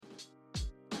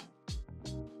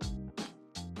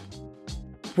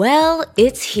Well,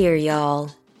 it's here,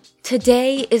 y'all.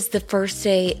 Today is the first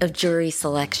day of jury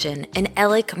selection in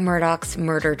Alec Murdaugh's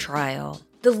murder trial.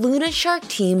 The Luna Shark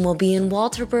team will be in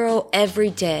Walterboro every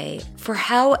day for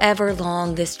however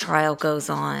long this trial goes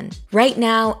on. Right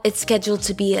now, it's scheduled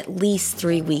to be at least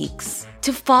 3 weeks.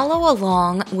 To follow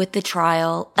along with the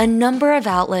trial, a number of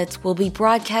outlets will be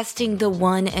broadcasting the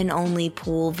one and only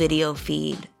pool video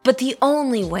feed. But the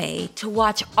only way to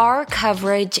watch our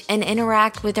coverage and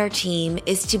interact with our team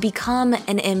is to become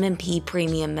an MMP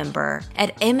Premium member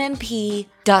at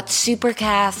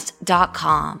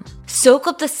mmp.supercast.com. Soak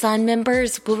Up the Sun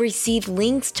members will receive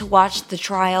links to watch the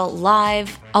trial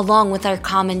live, along with our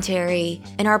commentary,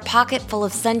 and our Pocket Full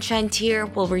of Sunshine tier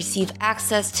will receive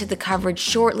access to the coverage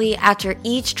shortly after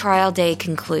each trial day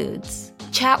concludes.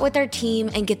 Chat with our team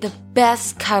and get the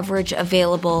best coverage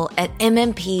available at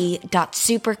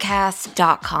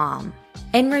mmp.supercast.com.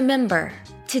 And remember,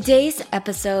 today's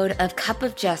episode of Cup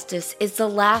of Justice is the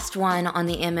last one on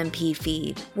the MMP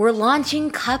feed. We're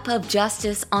launching Cup of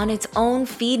Justice on its own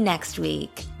feed next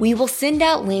week. We will send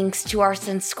out links to our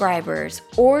subscribers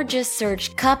or just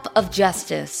search Cup of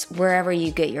Justice wherever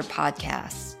you get your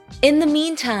podcasts. In the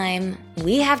meantime,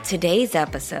 we have today's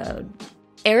episode.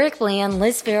 Eric Bland,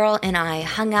 Liz Farrell, and I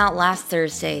hung out last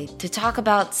Thursday to talk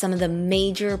about some of the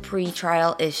major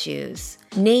pre-trial issues,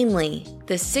 namely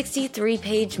the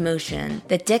 63-page motion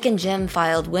that Dick and Jim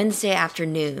filed Wednesday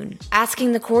afternoon,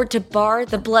 asking the court to bar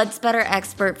the blood spatter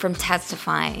expert from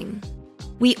testifying.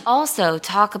 We also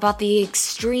talk about the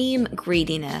extreme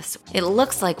greediness it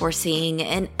looks like we're seeing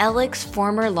in Alec's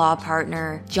former law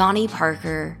partner, Johnny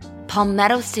Parker,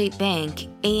 Palmetto State Bank,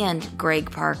 and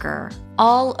Greg Parker,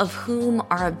 all of whom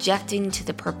are objecting to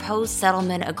the proposed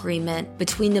settlement agreement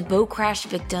between the boat crash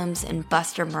victims and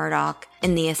Buster Murdaugh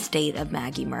and the estate of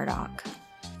Maggie Murdaugh.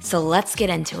 So let's get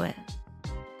into it.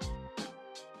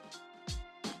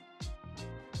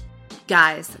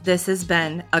 Guys, this has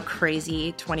been a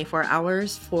crazy 24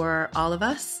 hours for all of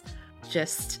us.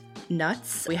 Just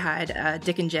nuts. We had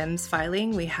Dick and Jim's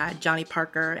filing. We had Johnny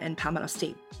Parker and Palmetto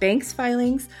State Bank's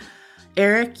filings.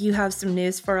 Eric, you have some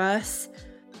news for us.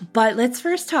 But let's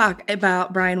first talk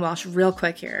about Brian Welsh real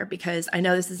quick here, because I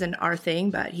know this isn't our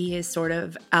thing, but he is sort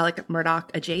of Alec Murdaugh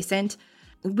adjacent.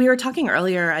 We were talking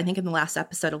earlier, I think in the last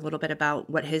episode, a little bit about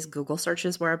what his Google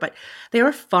searches were, but they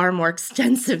were far more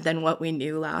extensive than what we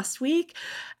knew last week.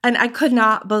 And I could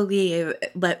not believe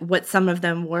what some of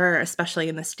them were, especially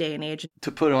in this day and age.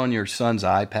 To put on your son's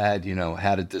iPad,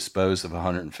 how to dispose of a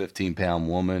 115-pound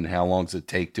woman, how long does it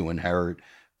take to inherit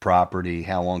property,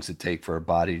 how long does it take for a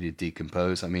body to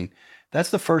decompose? I mean, that's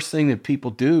the first thing that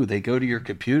people do. They go to your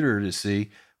computer to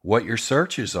see what your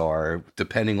searches are,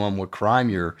 depending on what crime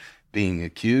you're being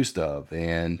accused of.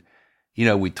 And,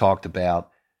 we talked about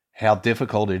how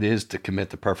difficult it is to commit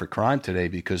the perfect crime today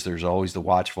because there's always the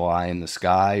watchful eye in the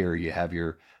sky, or you have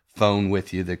your phone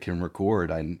with you that can record.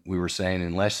 And we were saying,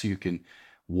 unless you can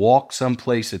walk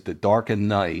someplace at the dark of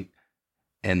night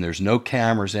and there's no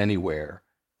cameras anywhere,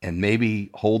 and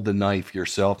maybe hold the knife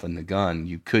yourself and the gun,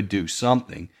 you could do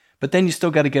something. But then you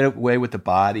still got to get away with the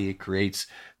body. It creates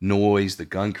noise. The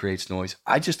gun creates noise.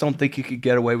 I just don't think you could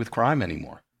get away with crime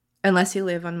anymore. Unless you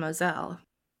live on Moselle.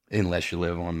 Unless you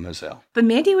live on Moselle. But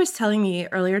Mandy was telling me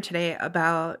earlier today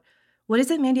about, what is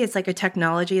it, Mandy? It's like a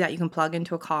technology that you can plug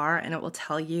into a car and it will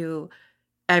tell you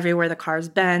everywhere the car's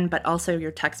been, but also your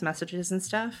text messages and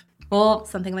stuff. Well,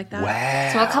 something like that.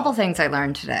 Wow. So a couple things I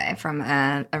learned today from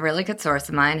a really good source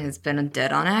of mine who's been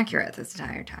dead on accurate this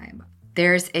entire time.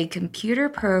 There's a computer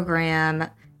program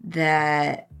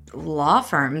that law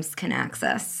firms can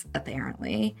access,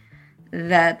 apparently,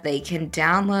 that they can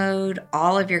download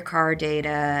all of your car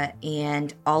data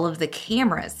and all of the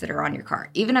cameras that are on your car.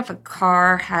 Even if a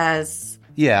car has...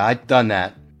 Yeah, I've done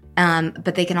that.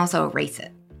 But they can also erase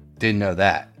it. Didn't know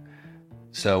that.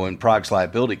 So in products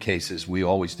liability cases, we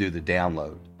always do the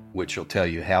download, which will tell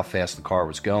you how fast the car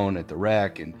was going at the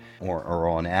wreck or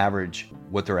on average,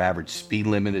 what their average speed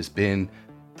limit has been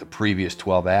the previous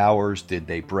 12 hours. Did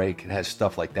they brake? It has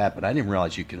stuff like that, but I didn't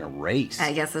realize you can erase.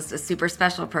 I guess it's a super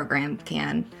special program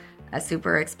a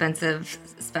super expensive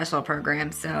special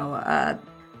program. So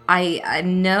I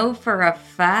know for a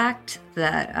fact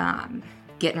that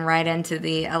getting right into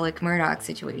the Alec Murdaugh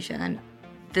situation,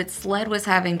 that SLED was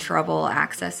having trouble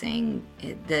accessing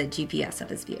the GPS of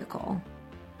his vehicle.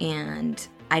 And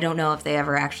I don't know if they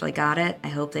ever actually got it. I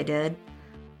hope they did.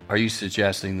 Are you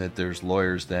suggesting that there's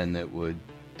lawyers then that would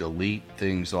delete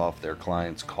things off their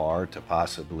client's car to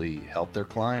possibly help their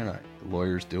client? The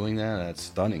lawyers doing that? That's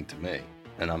stunning to me.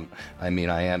 And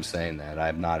I am saying that. I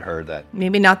have not heard that.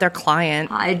 Maybe not their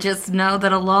client. I just know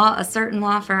that a certain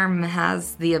law firm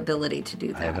has the ability to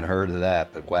do that. I haven't heard of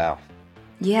that, but wow.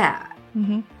 Yeah.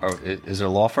 Mm-hmm. Is there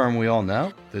a law firm we all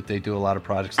know that they do a lot of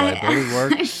project liability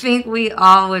work? I think we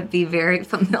all would be very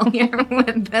familiar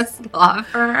with this law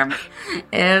firm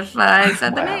if I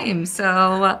said the name.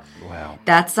 So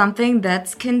that's something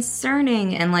that's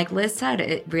concerning. And like Liz said,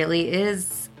 it really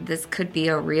is. This could be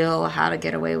a real how to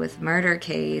get away with murder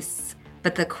case.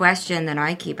 But the question that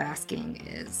I keep asking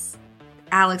is,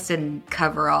 Alex didn't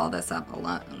cover all this up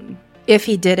alone. If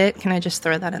he did it, can I just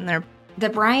throw that in there? The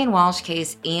Brian Walsh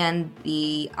case and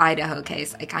the Idaho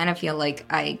case, I kind of feel like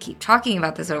I keep talking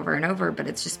about this over and over, but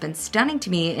it's just been stunning to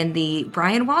me. In the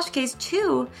Brian Walsh case,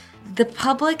 too, the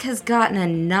public has gotten a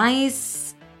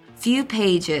nice few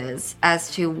pages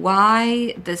as to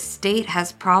why the state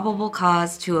has probable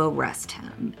cause to arrest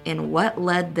him and what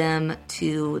led them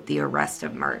to the arrest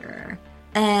of murder.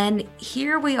 And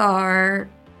here we are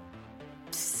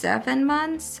 7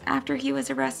 months after he was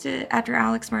arrested, after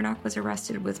Alex Murdaugh was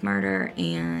arrested with murder,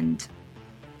 and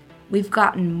we've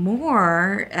gotten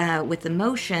more with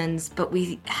emotions, but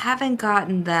we haven't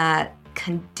gotten that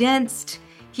condensed,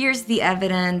 here's the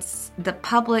evidence, the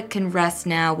public can rest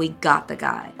now, we got the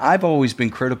guy. I've always been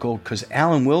critical because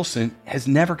Alan Wilson has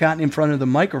never gotten in front of the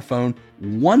microphone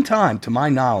one time, to my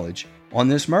knowledge, on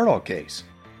this Murdaugh case.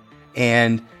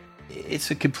 And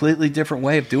it's a completely different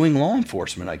way of doing law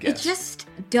enforcement, I guess. It just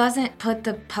doesn't put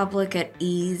the public at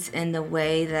ease in the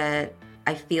way that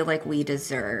I feel like we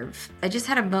deserve. I just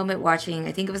had a moment watching,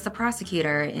 I think it was the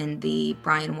prosecutor in the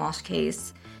Brian Walsh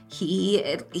case. He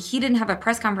didn't have a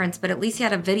press conference, but at least he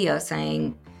had a video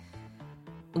saying,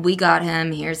 we got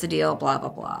him, here's the deal, blah, blah,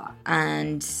 blah.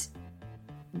 And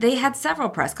they had several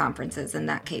press conferences in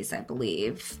that case, I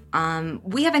believe.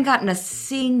 We haven't gotten a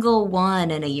single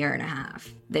one in a year and a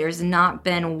half. There's not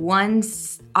been one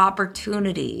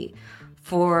opportunity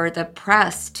for the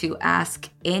press to ask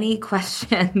any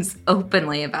questions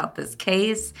openly about this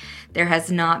case. There has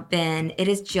not been. It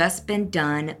has just been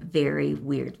done very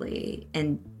weirdly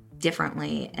and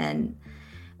differently. And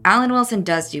Alan Wilson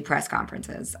does do press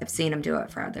conferences. I've seen him do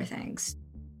it for other things.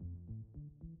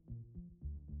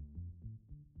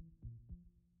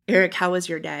 Eric, how was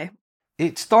your day?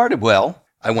 It started well.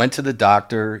 I went to the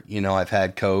doctor. I've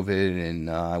had COVID, and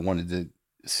I wanted to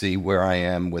see where I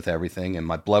am with everything. And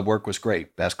my blood work was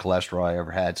great. Best cholesterol I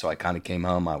ever had. So I kind of came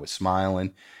home. I was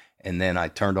smiling. And then I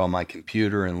turned on my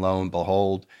computer, and lo and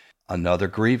behold, another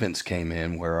grievance came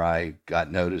in where I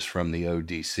got notice from the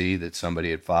ODC that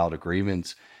somebody had filed a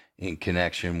grievance in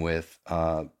connection with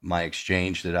my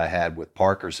exchange that I had with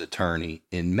Parker's attorney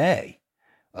in May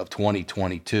of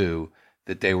 2022,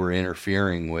 that they were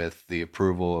interfering with the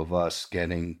approval of us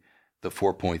getting the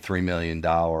 $4.3 million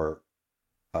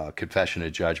confession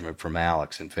of judgment from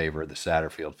Alex in favor of the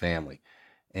Satterfield family.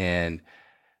 And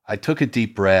I took a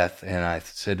deep breath and I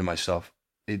said to myself,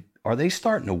 are they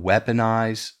starting to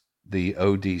weaponize the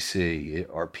ODC?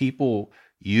 Are people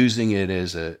using it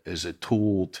as a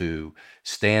tool to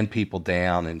stand people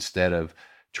down instead of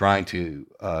trying to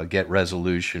get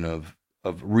resolution of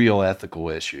real ethical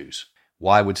issues?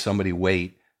 Why would somebody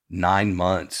wait 9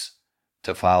 months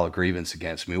to file a grievance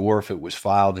against me? Or if it was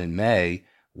filed in May,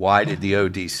 why did the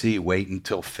ODC wait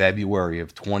until February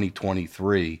of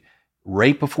 2023,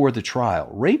 right before the trial,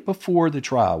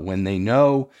 when they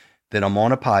know that I'm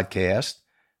on a podcast,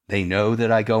 they know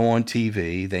that I go on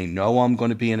TV, they know I'm going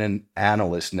to be an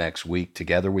analyst next week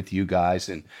together with you guys.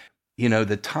 And,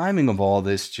 the timing of all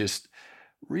this just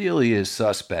really is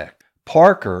suspect.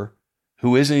 Parker,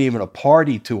 who isn't even a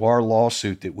party to our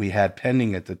lawsuit that we had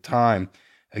pending at the time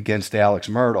against Alex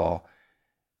Murdaugh,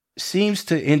 seems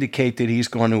to indicate that he's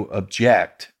going to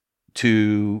object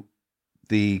to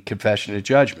the confession of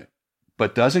judgment,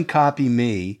 but doesn't copy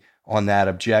me on that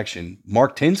objection.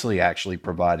 Mark Tinsley actually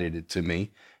provided it to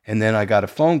me, and then I got a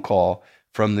phone call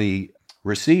from the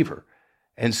receiver.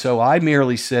 And so I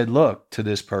merely said, look, to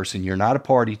this person, you're not a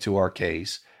party to our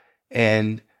case,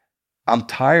 and I'm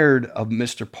tired of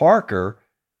Mr. Parker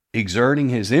exerting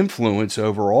his influence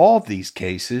over all of these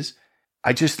cases.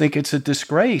 I just think it's a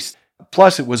disgrace.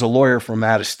 Plus, it was a lawyer from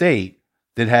out of state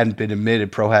that hadn't been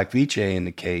admitted pro hac vice in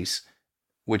the case,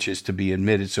 which is to be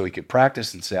admitted so he could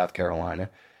practice in South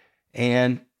Carolina.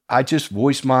 And I just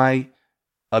voiced my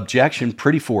objection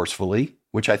pretty forcefully,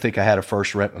 which I think I had a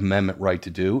First Amendment right to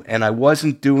do. And I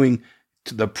wasn't doing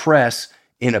to the press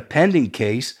in a pending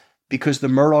case because the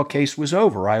Murdaugh case was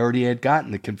over. I already had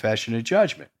gotten the confession of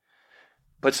judgment.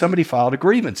 But somebody filed a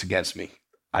grievance against me.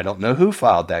 I don't know who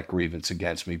filed that grievance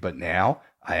against me, but now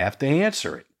I have to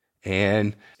answer it.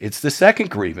 And it's the second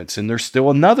grievance. And there's still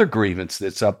another grievance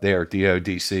that's up there at the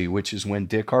ODC, which is when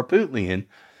Dick Harpootlian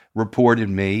reported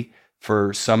me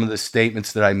for some of the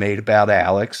statements that I made about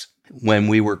Alex when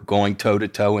we were going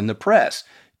toe-to-toe in the press.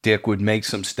 Dick would make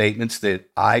some statements that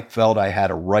I felt I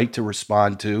had a right to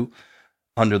respond to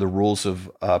under the rules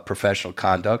of professional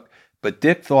conduct. But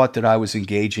Dick thought that I was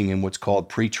engaging in what's called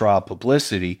pretrial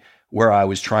publicity, where I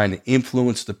was trying to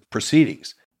influence the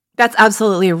proceedings. That's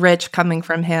absolutely rich coming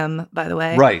from him, by the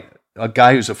way. Right. A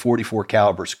guy who's a .44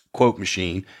 caliber quote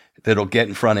machine that'll get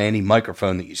in front of any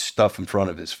microphone that you stuff in front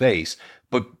of his face.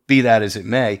 But be that as it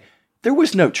may, there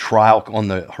was no trial on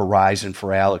the horizon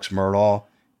for Alex Murdaugh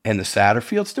and the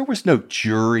Satterfields. There was no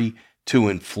jury to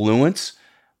influence.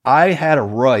 I had a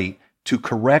right to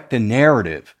correct the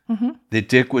narrative that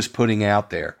Dick was putting out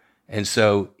there. And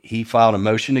so he filed a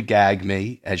motion to gag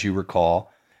me, as you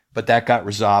recall, but that got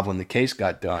resolved when the case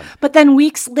got done. But then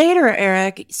weeks later,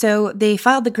 Eric, so they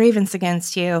filed the grievance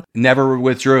against you. Never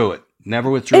withdrew it.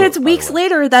 And it's weeks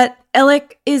later that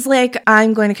Alec is like,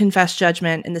 I'm going to confess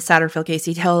judgment in the Satterfield case.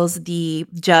 He tells the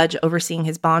judge overseeing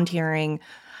his bond hearing.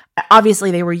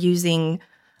 Obviously, they were using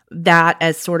that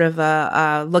as sort of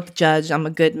a look, judge, I'm a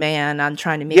good man. I'm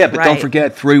trying to make it right. Yeah, but don't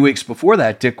forget, 3 weeks before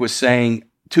that, Dick was saying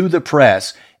to the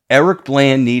press, Eric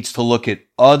Bland needs to look at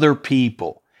other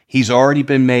people. He's already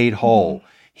been made whole.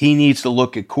 He needs to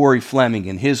look at Corey Fleming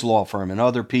and his law firm and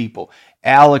other people.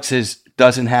 Alex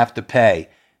doesn't have to pay.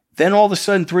 Then all of a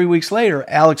sudden, 3 weeks later,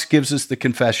 Alex gives us the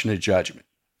confession of judgment.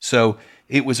 So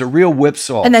it was a real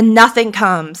whipsaw. And then nothing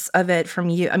comes of it from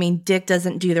you. I mean, Dick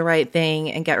doesn't do the right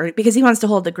thing and get rid, because he wants to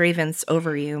hold the grievance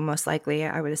over you, most likely,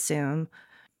 I would assume.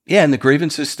 Yeah, and the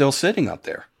grievance is still sitting up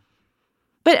there.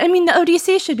 But, I mean, the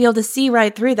ODC should be able to see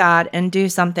right through that and do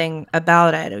something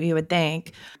about it, you would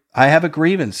think. I have a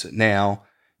grievance now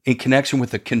in connection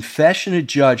with the confession of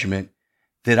judgment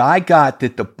that I got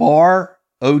that the bar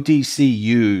ODC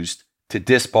used to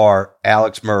disbar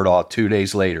Alex Murdaugh 2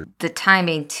 days later. The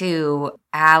timing, too,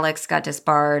 Alex got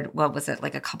disbarred, what was it,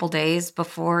 like a couple days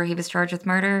before he was charged with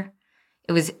murder?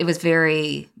 It was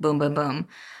very boom, boom, boom.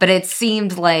 But it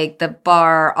seemed like the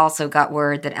bar also got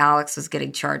word that Alex was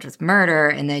getting charged with murder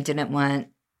and they didn't want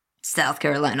South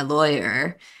Carolina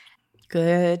lawyer.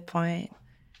 Good point.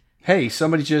 Hey,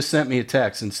 somebody just sent me a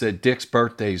text and said Dick's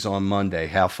birthday's on Monday.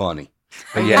 How funny.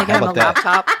 But yeah, how about that?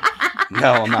 Laptop?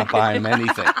 No, I'm not buying him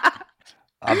anything.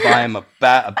 I'll buy him a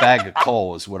bag of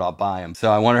coal is what I'll buy him.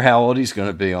 So I wonder how old he's going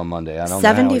to be on Monday. I don't know.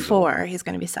 74. He's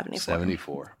going to be 74.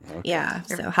 74. Okay. Yeah.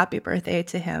 So happy birthday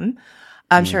to him.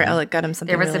 I'm sure Alec got him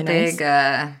something really nice. There was a big,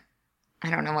 I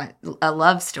don't know what, a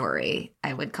love story,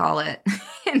 I would call it,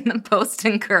 in the Post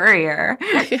and Courier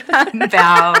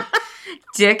about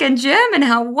Dick and Jim and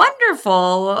how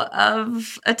wonderful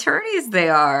of attorneys they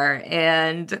are.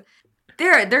 And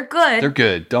they're good. They're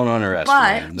good. Don't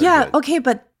underestimate them. Yeah, good. Okay,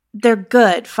 but they're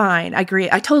good. Fine. I agree.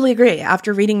 I totally agree.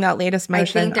 After reading that latest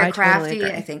motion, I think they're crafty. Totally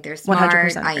agree. I think they're smart.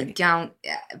 100% agree.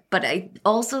 But I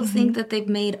also think that they've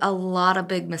made a lot of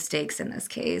big mistakes in this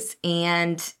case.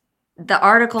 And the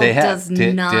article does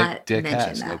not Dick mention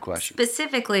has, that. No question.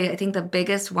 Specifically, I think the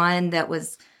biggest one that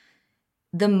was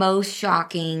the most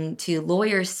shocking to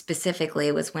lawyers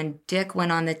specifically was when Dick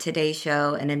went on the Today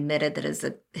Show and admitted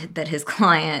that his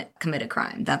client committed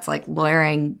crime. That's like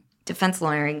defense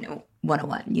lawyering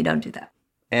 101. You don't do that.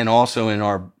 And also in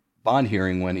our bond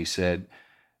hearing when he said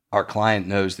our client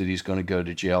knows that he's going to go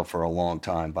to jail for a long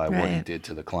time by what he did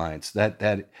to the clients.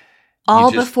 That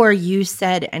all before you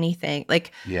said anything.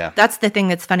 Like, yeah. That's the thing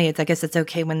that's funny. I guess it's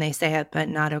okay when they say it, but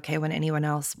not okay when anyone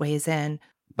else weighs in.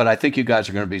 But I think you guys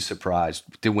are going to be surprised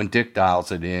when Dick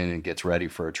dials it in and gets ready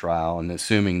for a trial, and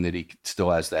assuming that he still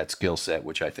has that skill set,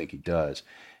 which I think he does,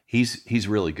 he's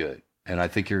really good. And I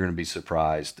think you're going to be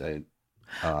surprised at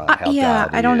how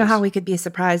dialed I don't know is. how we could be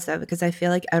surprised, though, because I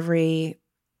feel like every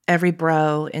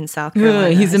bro in South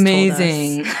Carolina he's has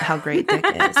amazing. Told us how great Dick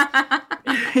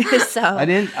is. So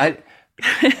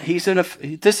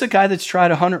this is a guy that's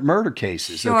tried 100 murder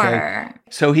cases. Sure. Okay?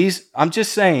 So I'm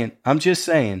just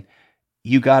saying,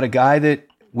 you got a guy that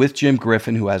with Jim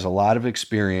Griffin who has a lot of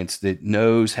experience that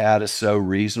knows how to sow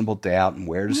reasonable doubt and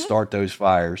where to start those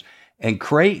fires. And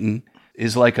Creighton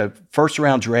is like a first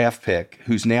round draft pick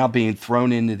who's now being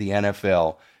thrown into the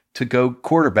NFL to go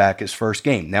quarterback his first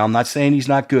game. Now, I'm not saying he's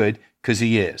not good, because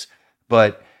he is,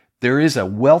 but there is a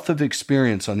wealth of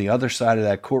experience on the other side of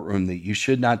that courtroom that you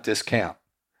should not discount.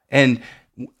 And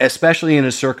especially in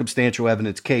a circumstantial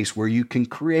evidence case where you can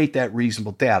create that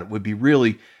reasonable doubt, it would be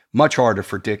really much harder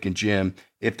for Dick and Jim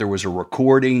if there was a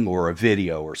recording or a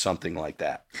video or something like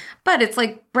that. But it's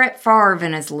like Brett Favre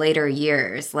in his later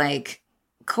years. Like,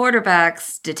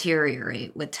 quarterbacks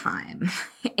deteriorate with time.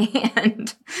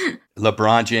 And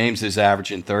LeBron James is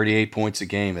averaging 38 points a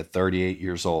game at 38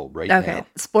 years old right now.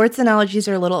 Sports analogies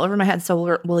are a little over my head,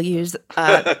 so we'll use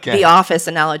the Office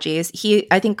analogies.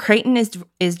 I think Creighton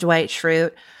is Dwight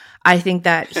Schrute. I think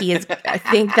that he is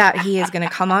going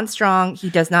to come on strong. He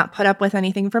does not put up with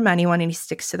anything from anyone, and he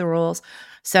sticks to the rules.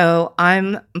 So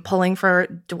I'm pulling for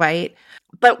Dwight.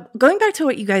 But going back to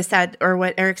what you guys said, or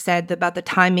what Eric said about the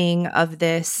timing of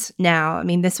this now, I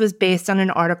mean, this was based on an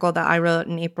article that I wrote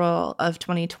in April of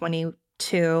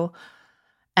 2022,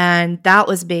 and that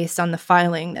was based on the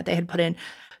filing that they had put in.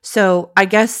 So I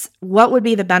guess what would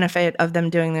be the benefit of them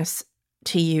doing this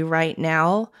to you right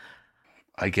now?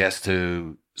 I guess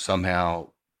to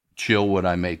somehow chill what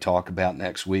I may talk about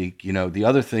next week. You know, the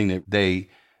other thing that they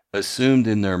assumed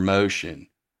in their motion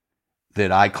that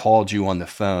I called you on the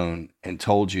phone and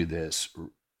told you this,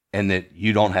 and that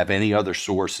you don't have any other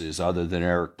sources other than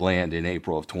Eric Bland in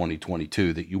April of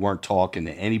 2022, that you weren't talking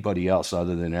to anybody else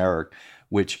other than Eric,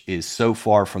 which is so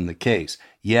far from the case.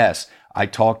 Yes, I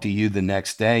talked to you the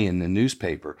next day in the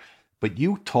newspaper, but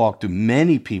you talked to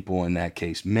many people in that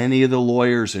case, many of the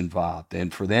lawyers involved,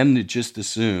 and for them to just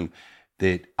assume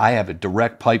that I have a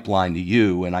direct pipeline to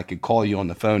you and I could call you on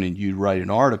the phone and you'd write an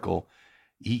article,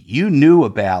 you knew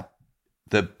about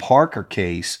the Parker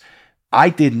case. I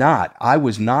did not. I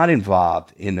was not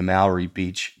involved in the Mallory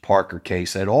Beach Parker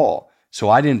case at all. So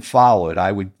I didn't follow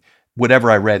it. Whatever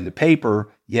I read in the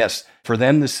paper, yes, for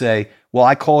them to say, well,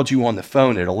 I called you on the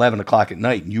phone at 11 o'clock at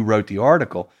night and you wrote the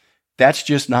article, that's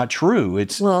just not true.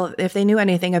 Well, if they knew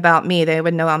anything about me, they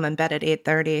would know I'm in bed at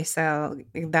 8:30. So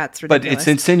that's ridiculous. But it's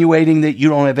insinuating that you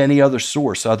don't have any other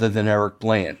source other than Eric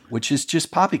Bland, which is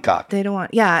just poppycock. They don't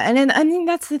want, yeah. And I mean,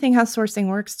 that's the thing how sourcing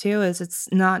works too, is it's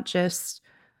not just,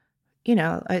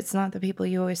 it's not the people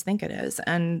you always think it is.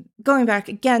 And going back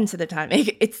again to the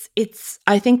timing,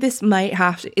 I think this might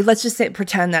have to, let's just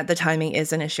pretend that the timing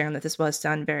is an issue and that this was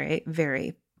done very,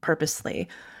 very purposely.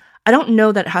 I don't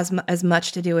know that it has as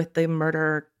much to do with the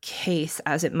murder case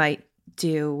as it might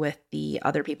do with the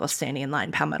other people standing in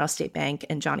line, Palmetto State Bank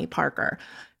and Johnny Parker,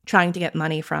 trying to get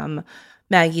money from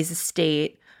Maggie's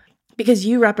estate, because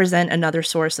you represent another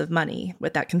source of money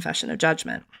with that confession of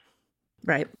judgment,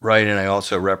 right? Right, and I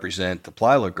also represent the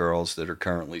Plyler girls that are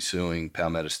currently suing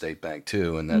Palmetto State Bank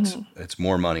too, and it's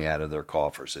more money out of their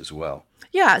coffers as well.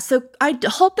 Yeah, so I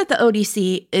hope that the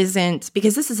ODC isn't,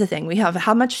 because this is the thing, we have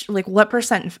how much, what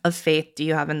percent of faith do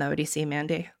you have in the ODC,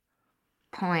 Mandy?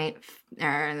 I'll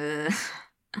give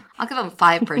them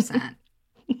 5%.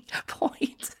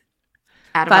 Point.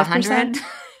 Out of 100?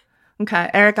 Okay,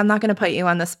 Eric, I'm not going to put you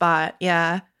on the spot.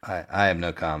 Yeah. I have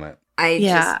no comment. I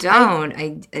just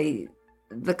don't.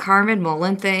 The Carmen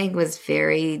Mullen thing was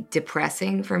very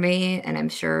depressing for me, and I'm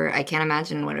sure I can't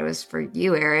imagine what it was for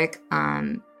you, Eric.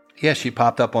 Yeah, she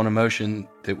popped up on a motion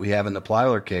that we have in the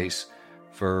Plyler case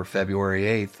for February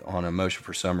 8th on a motion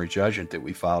for summary judgment that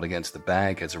we filed against the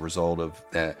bank as a result of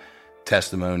the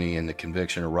testimony and the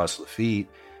conviction of Russ Lafitte.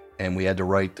 And we had to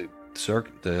write the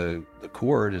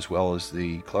court as well as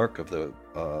the clerk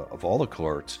of all the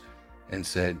courts and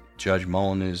said Judge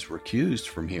Mullen is recused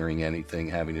from hearing anything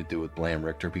having to do with Bland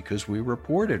Richter because we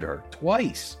reported her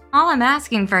twice. All I'm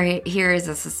asking for here is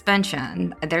a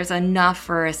suspension. There's enough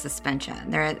for a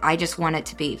suspension. I just want it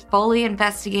to be fully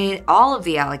investigate all of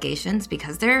the allegations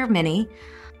because there are many.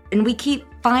 And we keep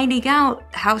finding out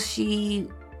how she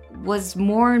was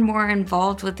more and more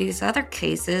involved with these other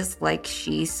cases, like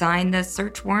she signed the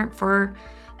search warrant for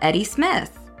Eddie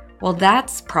Smith. Well,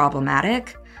 that's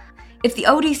problematic. If the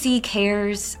ODC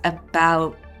cares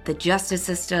about the justice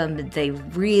system, they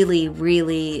really,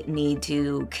 really need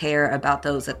to care about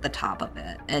those at the top of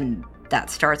it. And that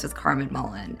starts with Carmen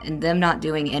Mullen. And them not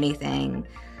doing anything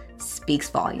speaks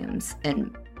volumes,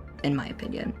 in my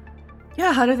opinion.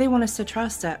 Yeah, how do they want us to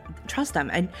trust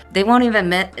them? They won't even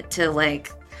admit to,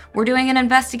 we're doing an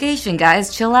investigation,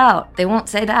 guys, chill out. They won't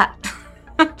say that.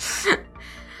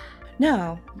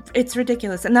 No, it's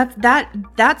ridiculous. And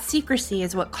that secrecy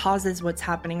is what causes what's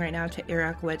happening right now to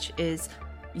Eric, which is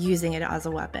using it as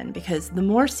a weapon. Because the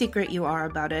more secret you are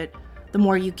about it, the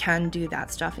more you can do that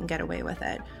stuff and get away with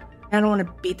it. I don't want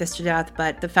to beat this to death,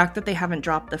 but the fact that they haven't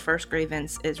dropped the first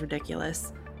grievance is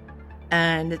ridiculous.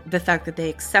 And the fact that they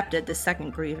accepted the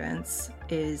second grievance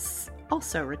is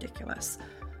also ridiculous.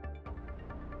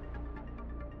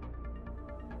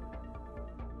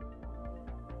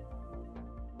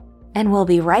 And we'll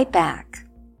be right back.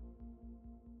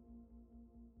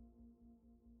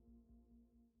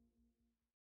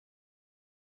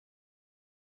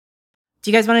 Do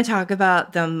you guys want to talk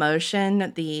about the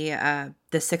motion, the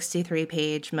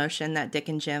 63-page motion that Dick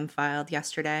and Jim filed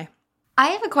yesterday? I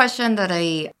have a question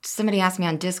that somebody asked me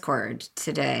on Discord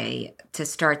today to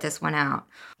start this one out.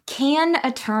 Can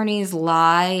attorneys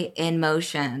lie in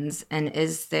motions, and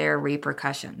is there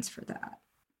repercussions for that?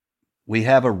 We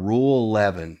have a Rule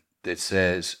 11 that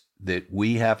says that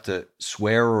we have to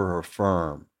swear or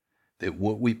affirm that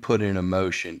what we put in a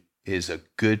motion is a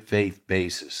good faith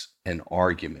basis, an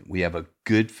argument. We have a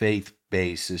good faith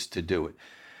basis to do it.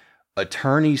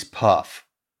 Attorneys puff.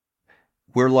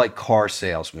 We're like car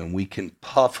salesmen. We can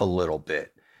puff a little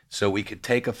bit. So we could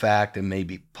take a fact and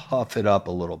maybe puff it up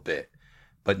a little bit.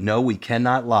 But no, we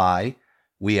cannot lie.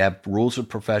 We have rules of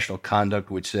professional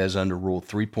conduct, which says under Rule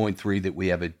 3.3 that we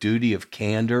have a duty of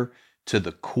candor to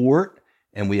the court,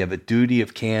 and we have a duty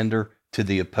of candor to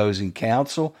the opposing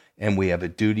counsel, and we have a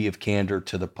duty of candor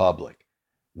to the public.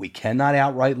 We cannot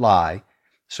outright lie.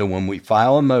 So when we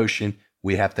file a motion,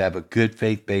 we have to have a good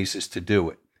faith basis to do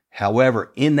it.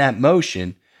 However, in that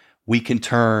motion, we can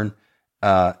turn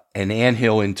an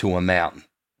anthill into a mountain,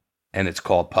 and it's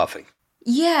called puffing.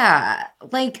 Yeah,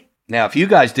 Now, if you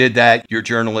guys did that, your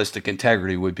journalistic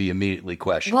integrity would be immediately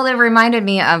questioned. well, it reminded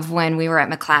me of when we were at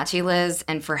McClatchy, Liz,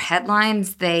 and for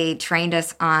headlines, they trained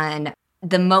us on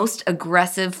the most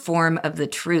aggressive form of the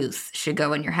truth should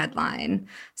go in your headline.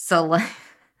 So,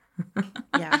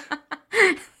 Yeah.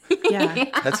 Yeah.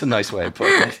 That's a nice way of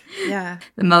putting it. Yeah.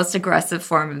 the most aggressive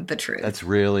form of the truth. That's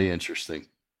really interesting.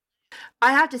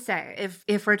 I have to say,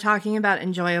 if we're talking about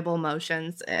enjoyable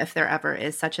motions, if there ever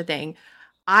is such a thing,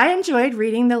 I enjoyed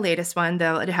reading the latest one,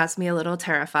 though it has me a little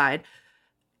terrified.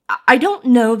 I don't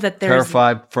know that there's...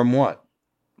 Terrified from what?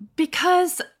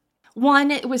 Because, one,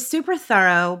 it was super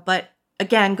thorough, but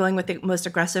again, going with the most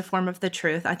aggressive form of the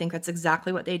truth, I think that's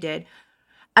exactly what they did.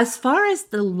 As far as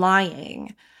the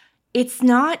lying, it's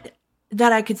not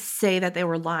that I could say that they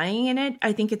were lying in it.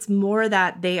 I think it's more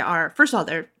that they are, first of all,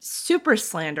 they're super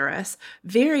slanderous,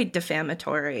 very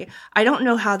defamatory. I don't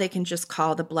know how they can just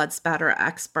call the blood spatter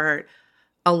expert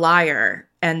a liar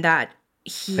and that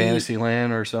he...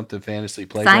 Fantasyland or something, Fantasy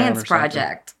Playground Science or something?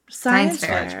 Project. Science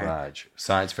Fair.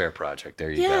 Science Fair Project.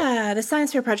 There you go. Yeah, the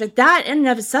Science Fair Project. That in and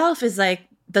of itself is like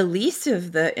the least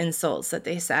of the insults that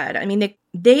they said. I mean,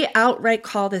 they outright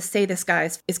say this guy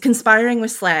is conspiring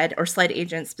with SLED or SLED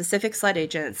agents, specific SLED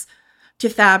agents, to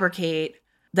fabricate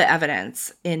the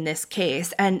evidence in this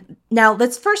case. And now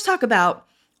let's first talk about,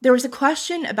 there was a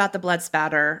question about the blood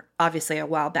spatter, obviously a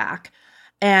while back.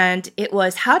 And it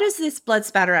was, how does this blood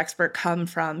spatter expert come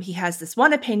from? He has this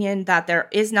one opinion that there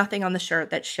is nothing on the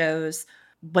shirt that shows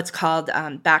what's called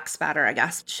back spatter, I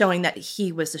guess, showing that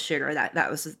he was the shooter, that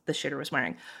was the shooter was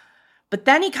wearing. But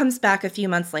then he comes back a few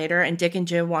months later, and Dick and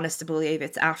Jim want us to believe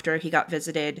it's after he got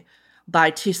visited by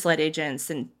 2 SLED agents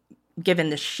and given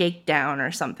the shakedown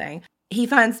or something. He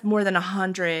finds more than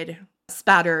 100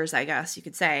 spatters, I guess you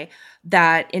could say,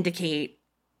 that indicate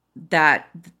that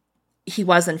he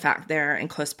was in fact there in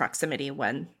close proximity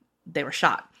when they were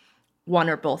shot,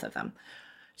 one or both of them.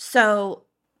 So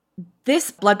this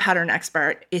blood pattern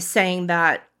expert is saying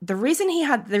that the reason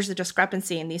there's a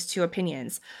discrepancy in these 2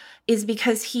 opinions is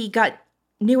because he got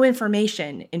new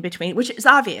information in between, which is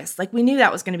obvious. Like, we knew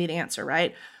that was going to be the answer,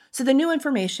 right? So the new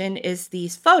information is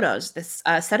these photos, this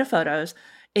set of photos.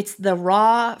 It's the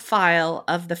raw file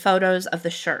of the photos of the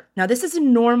shirt. Now, this is a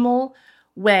normal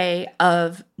way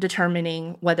of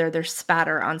determining whether there's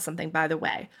spatter on something, by the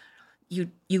way. You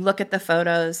look at the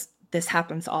photos. This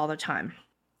happens all the time.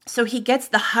 So he gets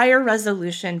the higher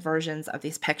resolution versions of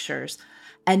these pictures,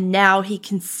 and now he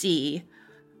can see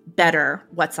better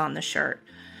what's on the shirt.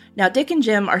 Now, Dick and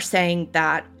Jim are saying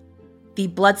that the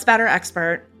blood spatter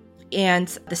expert and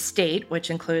the state, which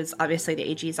includes obviously the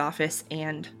AG's office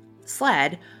and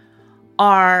SLED,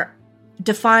 are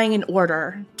defying an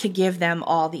order to give them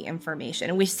all the information.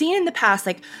 And we've seen in the past,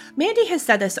 like Mandy has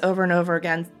said this over and over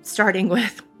again, starting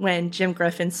with when Jim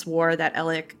Griffin swore that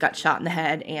Ellick got shot in the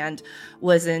head and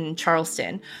was in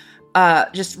Charleston.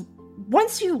 Just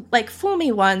once you, like, fool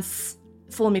me once,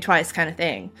 fool me twice kind of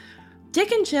thing.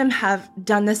 Dick and Jim have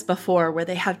done this before, where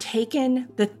they have taken,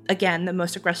 the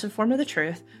most aggressive form of the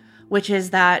truth, which is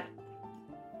that,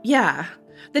 yeah,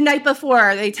 the night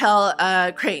before they tell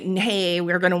Creighton, hey,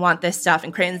 we're going to want this stuff.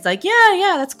 And Creighton's like,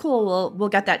 yeah, that's cool. We'll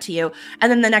get that to you.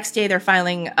 And then the next day they're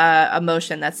filing a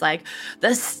motion that's like,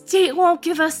 the state won't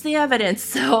give us the evidence,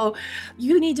 so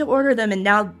you need to order them. And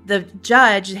now the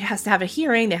judge has to have a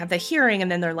hearing. They have the hearing,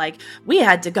 and then they're like, we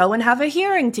had to go and have a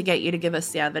hearing to get you to give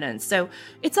us the evidence. So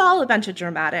it's all a bunch of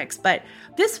dramatics. But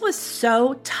this was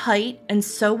so tight and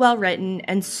so well written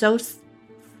and so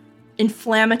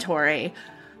inflammatory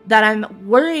that I'm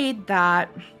worried that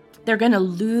they're going to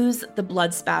lose the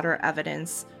blood spatter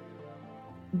evidence,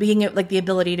 being like the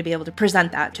ability to be able to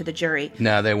present that to the jury.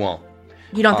 No, they won't.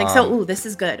 You don't think so? Ooh, this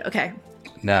is good. Okay.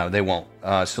 No, they won't.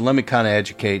 So let me kind of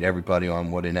educate everybody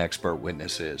on what an expert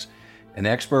witness is. An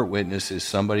expert witness is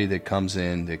somebody that comes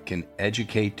in that can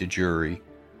educate the jury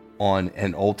on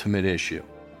an ultimate issue.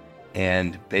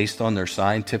 And based on their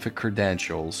scientific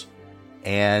credentials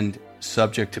and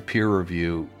subject to peer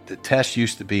review, the test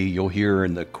used to be, you'll hear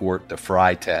in the court, the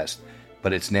Fry test,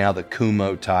 but it's now the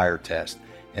Kumho-Tyre test.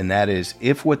 And that is,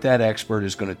 if what that expert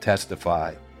is going to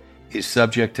testify is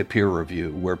subject to peer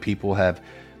review, where people have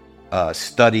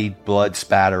studied blood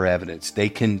spatter evidence, they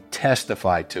can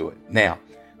testify to it. Now,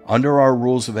 under our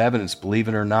rules of evidence, believe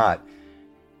it or not,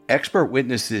 expert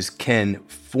witnesses can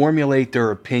formulate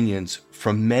their opinions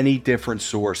from many different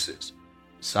sources,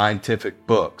 scientific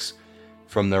books,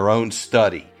 from their own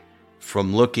study,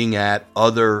 from looking at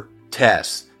other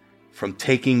tests, from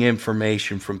taking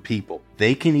information from people.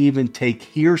 They can even take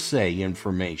hearsay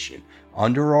information.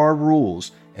 Under our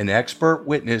rules, an expert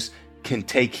witness can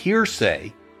take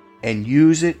hearsay and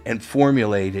use it and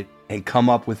formulate it and come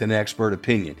up with an expert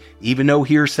opinion. Even though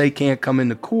hearsay can't come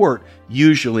into court,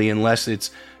 usually, unless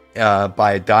it's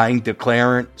by a dying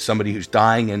declarant, somebody who's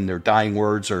dying and their dying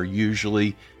words are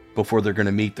usually, before they're going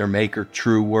to meet their maker,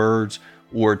 true words,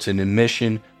 or it's an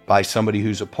admission by somebody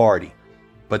who's a party.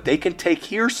 But they can take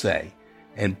hearsay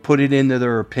and put it into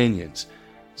their opinions.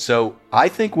 So I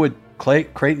think what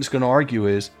Creighton's going to argue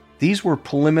is these were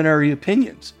preliminary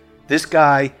opinions. This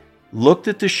guy looked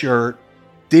at the shirt,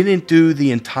 didn't do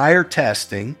the entire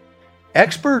testing.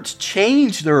 Experts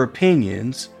change their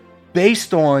opinions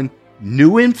based on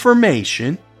new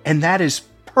information, and that is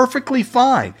perfectly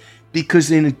fine,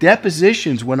 because in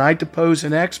depositions, when I depose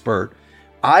an expert,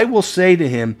 I will say to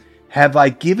him, have I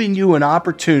given you an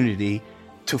opportunity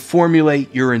to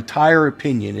formulate your entire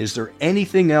opinion? Is there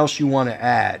anything else you want to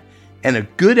add? And a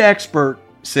good expert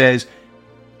says,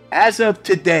 as of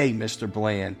today, Mr.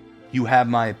 Bland, you have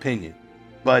my opinion,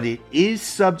 but it is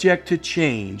subject to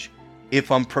change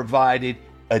if I'm provided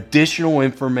additional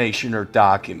information or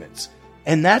documents.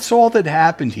 And that's all that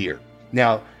happened here.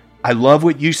 Now, I love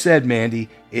what you said, Mandy.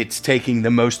 It's taking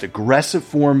the most aggressive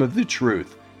form of the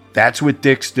truth. That's what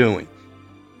Dick's doing.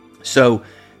 So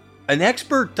an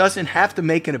expert doesn't have to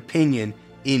make an opinion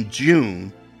in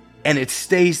June and it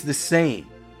stays the same.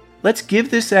 Let's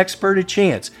give this expert a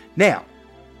chance. Now,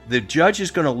 the judge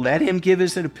is going to let him give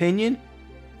his opinion,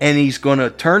 and he's going to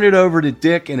turn it over to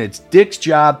Dick, and it's Dick's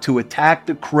job to attack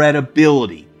the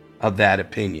credibility of that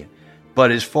opinion.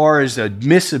 But as far as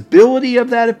admissibility of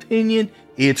that opinion,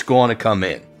 it's going to come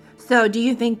in. So do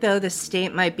you think, though, the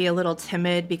state might be a little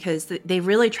timid because they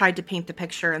really tried to paint the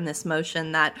picture in this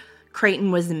motion that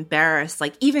Creighton was embarrassed?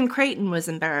 Like, even Creighton was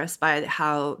embarrassed by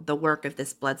how the work of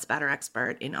this blood spatter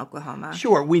expert in Oklahoma.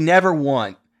 Sure, we never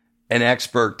want an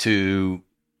expert to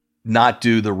not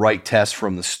do the right test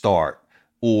from the start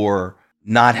or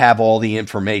not have all the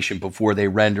information before they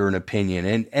render an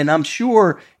opinion. And I'm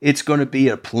sure it's going to be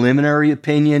a preliminary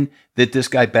opinion that this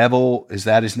guy Bevel, is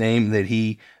that his name, that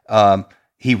he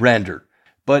rendered.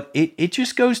 But it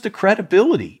just goes to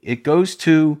credibility. It goes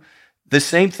to the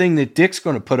same thing that Dick's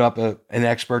going to put up an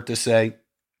expert to say,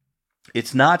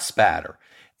 it's not spatter.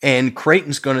 And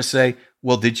Creighton's going to say,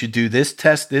 well, did you do this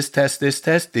test, this test, this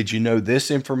test? Did you know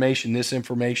this information, this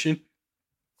information?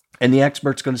 And the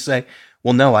expert's going to say,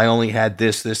 well, no, I only had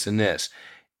this, this, and this.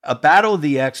 A battle of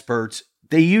the experts,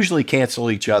 they usually cancel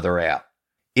each other out.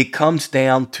 It comes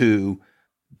down to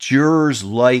jurors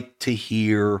like to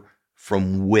hear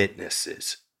from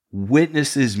witnesses.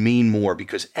 Witnesses mean more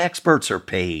because experts are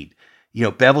paid. You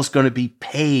know, Bevel's going to be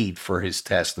paid for his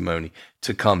testimony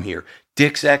to come here.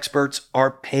 Dick's experts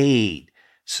are paid.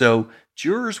 So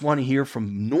jurors want to hear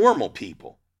from normal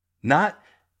people, not,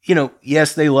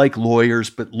 yes, they like lawyers,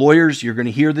 but lawyers, you're going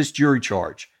to hear this jury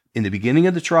charge in the beginning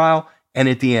of the trial and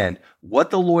at the end. What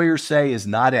the lawyers say is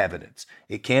not evidence.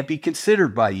 It can't be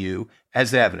considered by you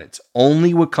as evidence.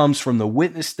 Only what comes from the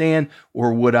witness stand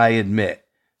or what I admit.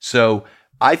 So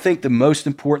I think the most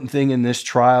important thing in this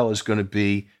trial is going to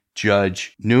be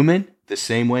Judge Newman. The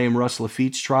same way in Russ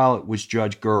Lafitte's trial, it was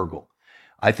Judge Gergel.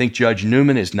 I think Judge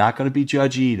Newman is not going to be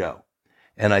Judge Ito.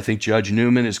 And I think Judge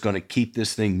Newman is going to keep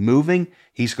this thing moving.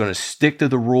 He's going to stick to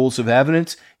the rules of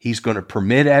evidence. He's going to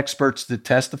permit experts to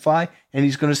testify. And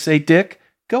he's going to say, Dick,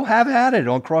 go have at it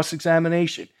on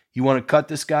cross-examination. You want to cut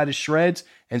this guy to shreds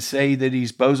and say that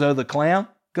he's Bozo the Clown?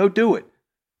 Go do it.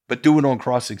 But do it on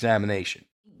cross-examination.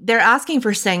 They're asking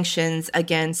for sanctions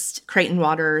against Creighton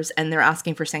Waters, and they're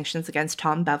asking for sanctions against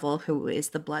Tom Bevel, who is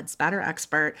the blood spatter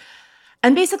expert.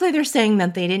 And basically they're saying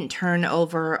that they didn't turn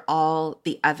over all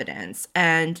the evidence.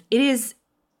 And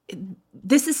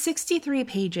this is 63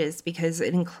 pages because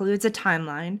it includes a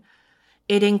timeline.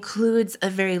 It includes a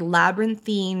very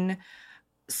labyrinthine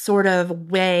sort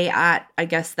of way at, I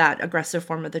guess, that aggressive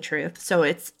form of the truth. So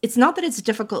it's not that it's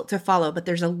difficult to follow, but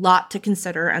there's a lot to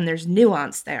consider and there's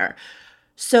nuance there.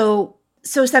 So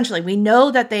essentially, we know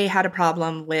that they had a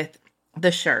problem with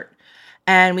the shirt.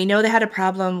 And we know they had a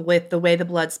problem with the way the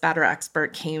blood spatter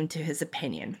expert came to his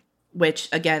opinion, which,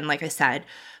 again, like I said,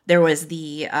 there was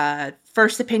the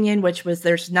first opinion, which was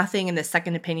there's nothing, and the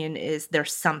second opinion is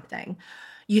there's something.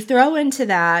 You throw into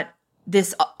that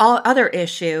this other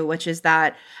issue, which is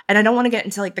that, and I don't want to get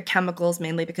into like the chemicals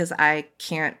mainly because I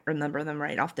can't remember them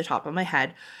right off the top of my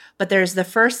head, but there's the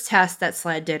first test that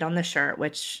SLED did on the shirt,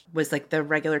 which was like the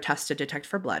regular test to detect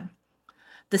for blood.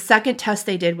 The second test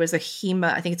they did was I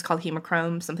think it's called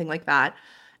hemochrome, something like that,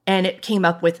 and it came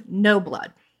up with no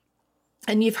blood.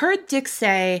 And you've heard Dick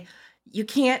say, you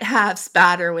can't have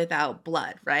spatter without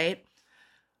blood, right?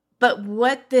 But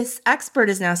what this expert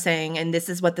is now saying, and this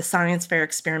is what the science fair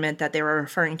experiment that they were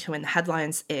referring to in the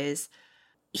headlines is,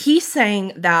 he's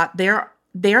saying that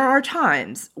there are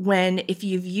times when if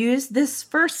you've used this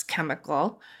first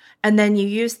chemical and then you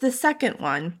use the second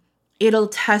one, it'll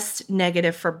test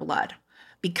negative for blood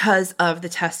because of the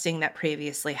testing that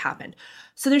previously happened.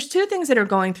 So there's two things that are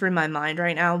going through my mind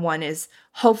right now. One is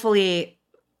hopefully,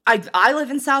 I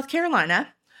live in South Carolina.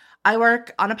 I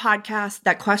work on a podcast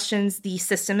that questions the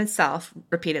system itself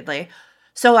repeatedly.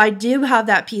 So I do have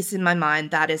that piece in my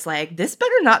mind that is like, this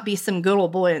better not be some good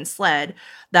old boy in SLED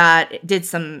that did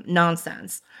some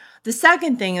nonsense. The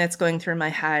second thing that's going through my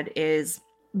head is,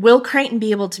 will Creighton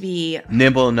be able to be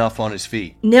nimble enough on his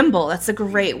feet? Nimble, that's a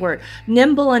great word.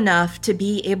 Nimble enough to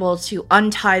be able to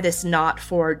untie this knot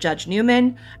for Judge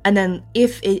Newman. And then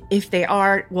if they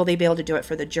are, will they be able to do it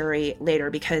for the jury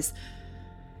later? Because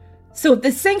so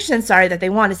the sanction, that they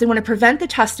want is they want to prevent the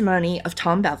testimony of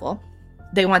Tom Bevel.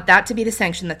 They want that to be the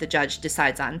sanction that the judge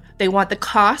decides on. They want the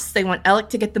costs. They want Alec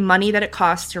to get the money that it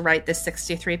costs to write this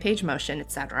 63-page motion,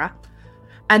 etc.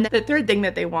 And the third thing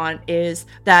that they want is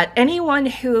that anyone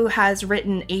who has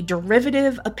written a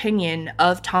derivative opinion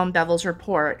of Tom Bevel's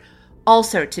report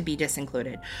also to be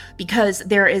disincluded, because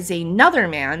there is another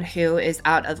man who is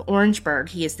out of Orangeburg.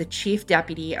 He is the chief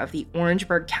deputy of the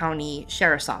Orangeburg County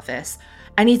Sheriff's Office.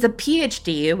 And he's a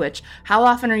PhD, which how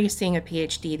often are you seeing a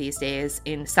PhD these days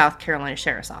in South Carolina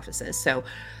sheriff's offices? So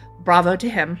bravo to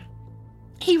him.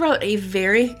 He wrote a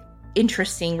very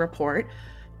interesting report.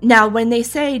 Now, when they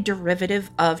say derivative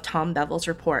of Tom Bevel's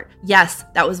report, yes,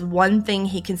 that was one thing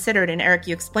he considered. And Eric,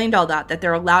 you explained all that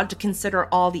they're allowed to consider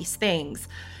all these things.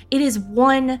 It is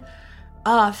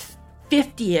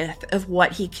 1/50th of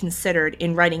what he considered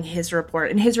in writing his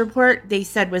report. And his report, they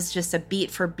said, was just a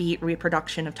beat-for-beat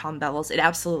reproduction of Tom Bevel's. It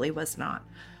absolutely was not.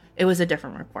 It was a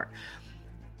different report.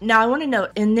 Now, I want to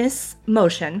note, in this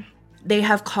motion, they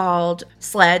have called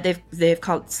SLED, they've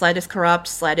called SLED is corrupt,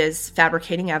 SLED is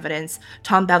fabricating evidence,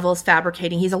 Tom Bevel is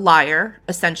fabricating, he's a liar,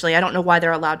 essentially. I don't know why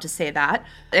they're allowed to say that.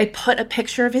 They put a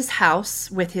picture of his house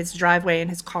with his driveway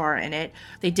and his car in it.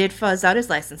 They did fuzz out his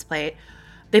license plate.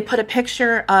 They put a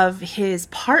picture of his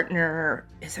partner's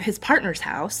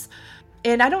house.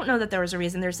 And I don't know that there was a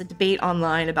reason. There's a debate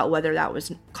online about whether that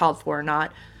was called for or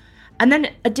not. And then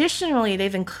additionally,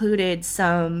 they've included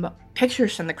some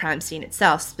pictures from the crime scene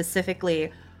itself,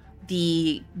 specifically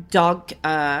the dog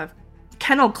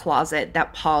kennel closet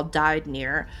that Paul died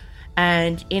near.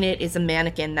 And in it is a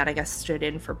mannequin that I guess stood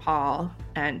in for Paul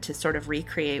and to sort of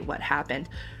recreate what happened.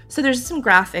 So there's some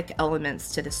graphic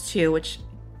elements to this too, which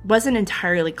wasn't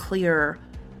entirely clear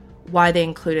why they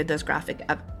included those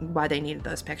why they needed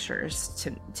those pictures,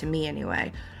 to me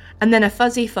anyway. And then a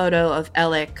fuzzy photo of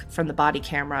Alec from the body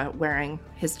camera wearing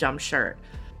his dumb shirt.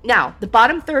 Now, the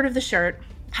bottom third of the shirt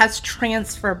has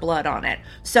transfer blood on it.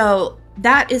 So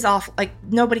that is off, like,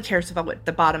 nobody cares about what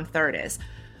the bottom third is.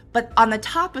 But on the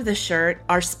top of the shirt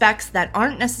are specks that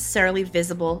aren't necessarily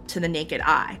visible to the naked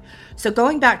eye. So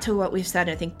going back to what we've said,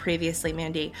 I think previously,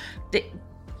 Mandy,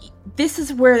 this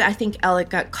is where I think Alec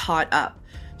got caught up.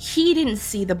 He didn't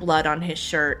see the blood on his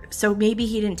shirt, so maybe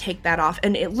he didn't take that off.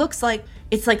 And it looks like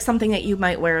it's like something that you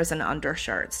might wear as an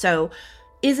undershirt. So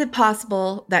is it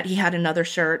possible that he had another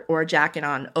shirt or a jacket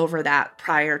on over that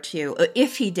prior to,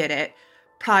 if he did it,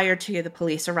 prior to the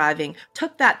police arriving,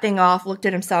 took that thing off, looked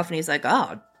at himself, and he's like,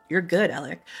 oh, you're good,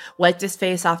 Alec. Wiped his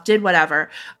face off, did whatever,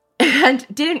 and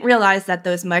didn't realize that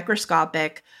those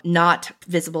microscopic, not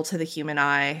visible to the human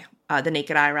eye, the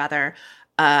naked eye rather,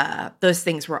 those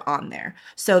things were on there.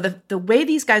 So the way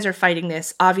these guys are fighting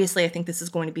this, obviously, I think this is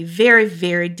going to be very,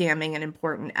 very damning and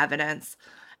important evidence.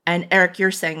 And Eric,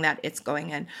 you're saying that it's going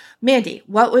in. Mandy,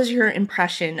 what was your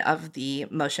impression of the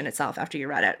motion itself after you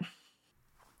read it?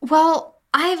 Well,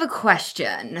 I have a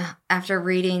question after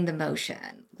reading the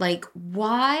motion. Like,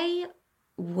 what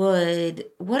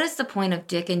is the point of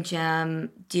Dick and Jim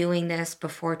doing this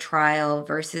before trial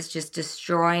versus just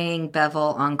destroying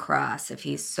Bevel on cross if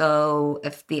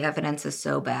the evidence is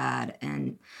so bad?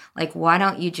 And like, why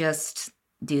don't you just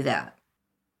do that?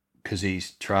 Because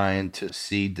he's trying to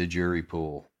seed the jury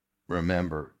pool.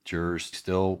 Remember, jurors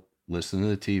still listen to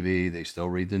the TV. They still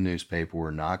read the newspaper.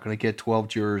 We're not going to get 12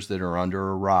 jurors that are under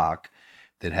a rock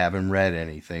that haven't read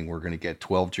anything. We're going to get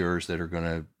 12 jurors that are going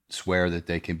to swear that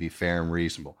they can be fair and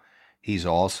reasonable. He's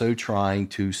also trying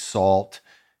to salt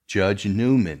Judge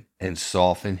Newman and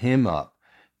soften him up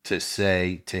to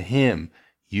say to him,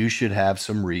 you should have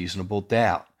some reasonable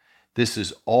doubt.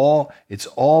 It's all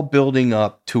building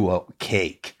up to a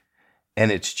cake. And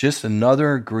it's just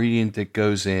another ingredient that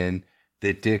goes in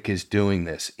that Dick is doing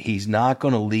this. He's not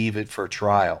going to leave it for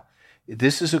trial.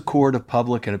 This is a court of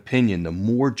public opinion. The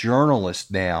more journalists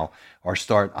now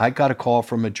I got a call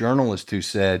from a journalist who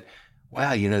said,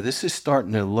 wow, this is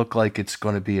starting to look like it's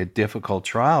going to be a difficult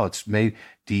trial.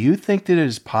 Do you think that it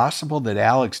is possible that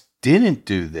Alex didn't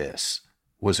do this?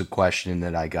 Was a question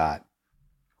that I got.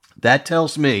 That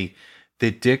tells me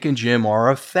that Dick and Jim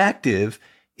are effective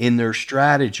in their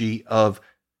strategy of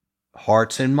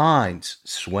hearts and minds,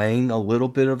 swaying a little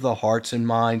bit of the hearts and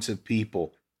minds of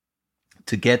people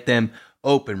to get them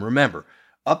open. Remember,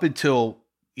 up until,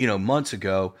 months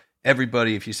ago,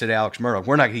 everybody, if you said Alex Murdaugh,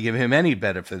 we're not going to give him any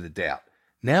benefit of the doubt.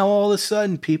 Now, all of a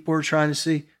sudden, people are trying to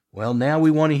see, well, now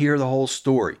we want to hear the whole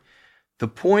story. The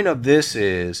point of this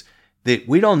is that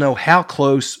we don't know how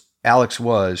close Alex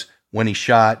was when he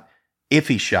shot, if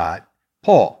he shot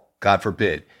Paul, God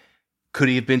forbid. Could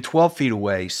he have been 12 feet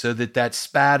away so that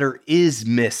spatter is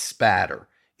missed spatter?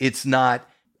 It's not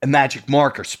a magic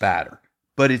marker spatter,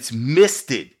 but it's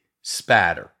misted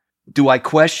spatter. Do I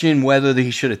question whether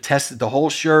he should have tested the whole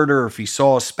shirt or if he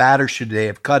saw a spatter, should they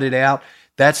have cut it out?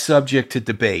 That's subject to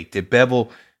debate.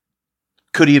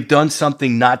 Could he have done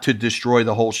something not to destroy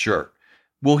the whole shirt?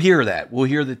 We'll hear that. We'll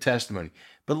hear the testimony.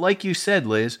 But like you said,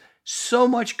 Liz, so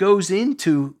much goes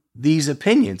into these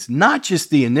opinions, not just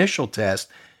the initial test,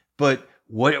 but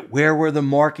where were the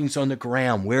markings on the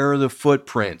ground? Where are the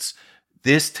footprints?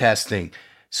 This testing.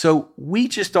 So we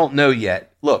just don't know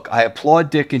yet. Look, I applaud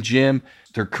Dick and Jim.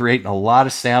 They're creating a lot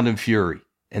of sound and fury.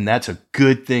 And that's a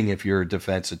good thing if you're a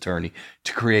defense attorney,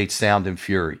 to create sound and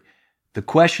fury. The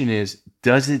question is,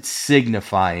 does it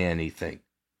signify anything?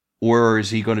 Or is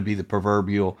he going to be the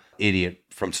proverbial idiot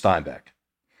from Steinbeck?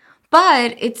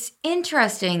 But it's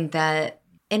interesting that,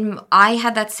 and I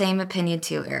had that same opinion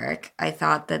too, Eric. I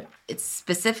thought that it's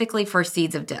specifically for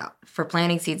seeds of doubt, for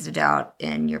planting seeds of doubt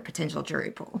in your potential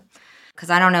jury pool. Because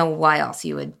I don't know why else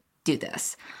you would do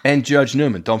this. And Judge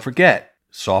Newman, don't forget,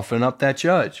 soften up that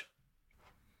judge.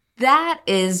 That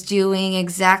is doing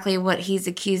exactly what he's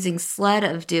accusing SLED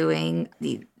of doing.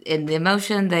 In the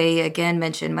motion, they again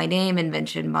mentioned my name and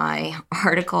mentioned my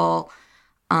article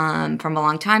from a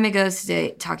long time ago,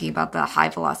 talking about the high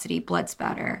velocity blood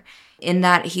spatter. In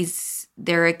that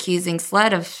they're accusing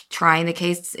SLED of trying the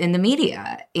case in the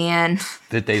media, and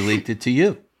that they leaked it to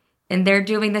you. And they're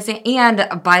doing the same.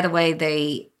 And by the way,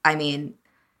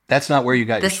 that's not where you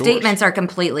got your source. The statements are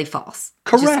completely false.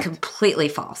 Correct. Just completely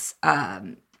false.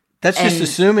 That's just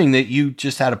assuming that you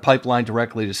just had a pipeline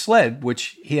directly to SLED,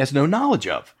 which he has no knowledge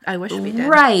of. I wish we did.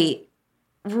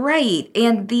 Right.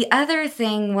 And the other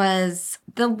thing was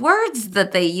the words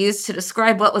that they used to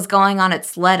describe what was going on at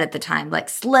SLED at the time. Like,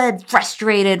 SLED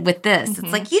frustrated with this. Mm-hmm.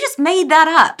 It's like, you just made that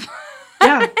up.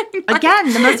 Yeah.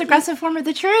 Again, the most aggressive form of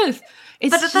the truth.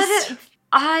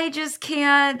 I just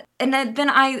can't. And then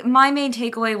my main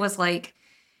takeaway was like,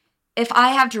 if I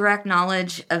have direct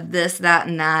knowledge of this, that,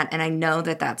 and that, and I know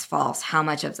that that's false, how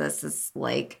much of this is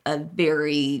like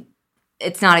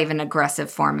it's not even an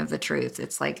aggressive form of the truth.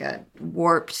 It's like a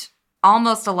warped,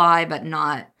 almost a lie, but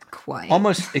not quite.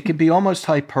 It could be almost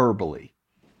hyperbole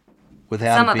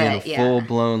without it being a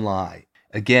full-blown lie.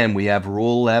 Again, we have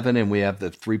Rule 11 and we have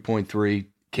the 3.3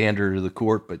 candor to the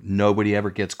court, but nobody ever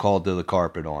gets called to the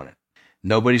carpet on it.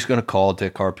 Nobody's going to call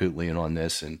Dick Harpootlian on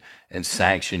this and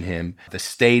sanction him. The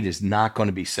state is not going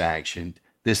to be sanctioned.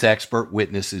 This expert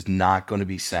witness is not going to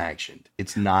be sanctioned.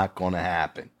 It's not going to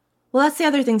happen. Well, that's the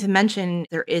other thing to mention.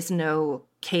 There is no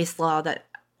case law that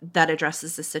that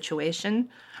addresses the situation.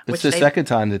 It's the second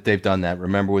time that they've done that.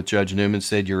 Remember what Judge Newman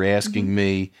said? You're asking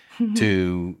me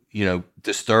to,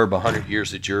 disturb 100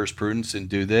 years of jurisprudence and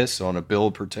do this on a bill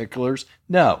of particulars?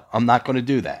 No, I'm not going to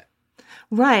do that.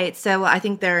 Right. So I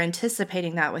think they're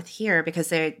anticipating that with here because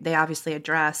they obviously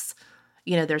address,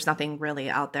 there's nothing really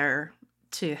out there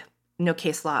no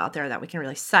case law out there that we can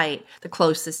really cite. The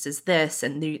closest is this,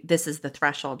 and this is the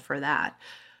threshold for that.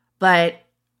 But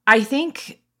I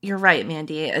think you're right,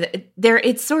 Mandy.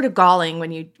 It's sort of galling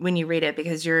when you read it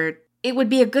because it would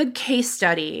be a good case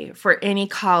study for any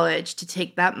college to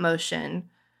take that motion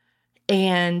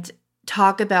and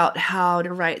talk about how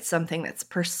to write something that's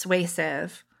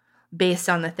persuasive based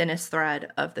on the thinnest thread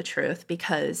of the truth,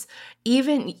 because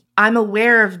even I'm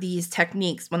aware of these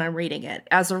techniques when I'm reading it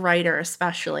as a writer,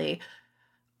 especially.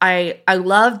 I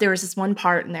love, there was this one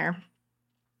part in there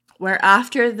where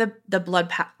after the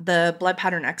blood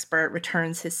pattern expert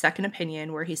returns his second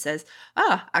opinion, where he says,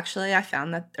 actually, I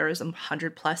found that there was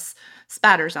 100+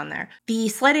 spatters on there. The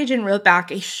SLED agent wrote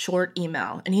back a short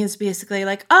email, and he was basically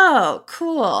like, oh,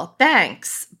 cool,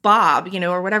 thanks, Bob,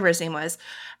 or whatever his name was.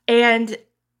 And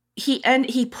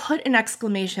he put an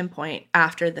exclamation point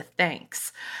after the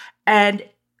thanks. And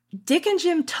Dick and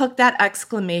Jim took that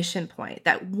exclamation point,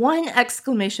 that one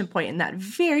exclamation point in that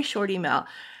very short email,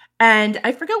 and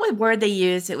I forget what word they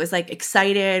used. It was like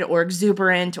excited or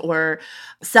exuberant or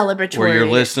celebratory.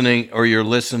 Or you're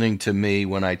listening to me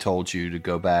when I told you to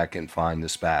go back and find the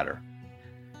spatter.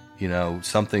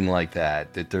 Something like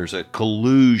that there's a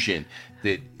collusion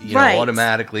that, right.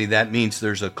 Automatically that means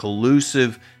there's a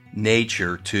collusive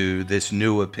nature to this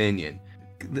new opinion.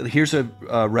 Here's a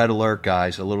red alert,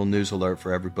 guys, a little news alert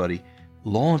for everybody.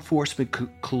 Law enforcement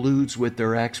colludes with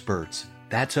their experts.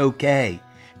 That's okay.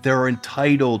 They're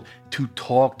entitled to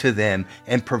talk to them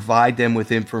and provide them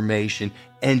with information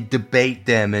and debate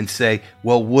them and say,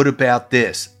 well, what about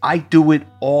this? I do it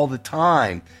all the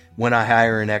time when I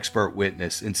hire an expert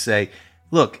witness and say,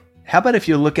 look, how about if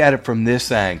you look at it from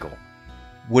this angle?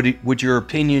 Would your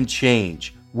opinion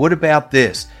change? What about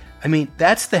this? I mean,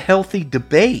 that's the healthy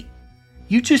debate.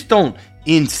 You just don't,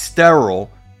 in sterile,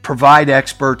 provide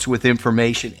experts with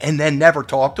information and then never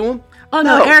talk to them. Oh,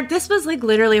 no, Eric, this was like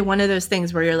literally one of those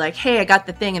things where you're like, hey, I got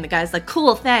the thing. And the guy's like,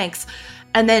 cool, thanks.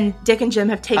 And then Dick and Jim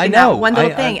have taken that one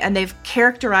little thing and they've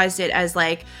characterized it as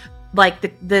like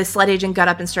the SLED agent got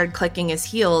up and started clicking his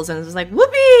heels and it was like,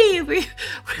 whoopee!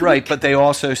 Right, but they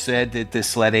also said that the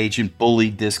SLED agent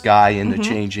bullied this guy into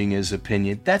changing his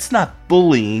opinion. That's not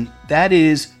bullying. That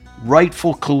is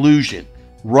rightful collusion,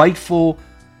 rightful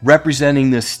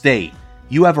representing the state.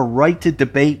 You have a right to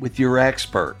debate with your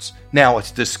experts. Now,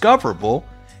 it's discoverable,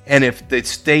 and if the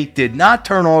state did not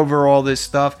turn over all this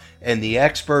stuff and the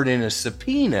expert in a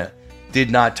subpoena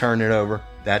did not turn it over,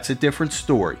 that's a different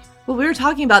story. Well, we were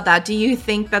talking about that. Do you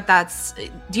think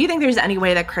there's any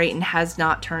way that Creighton has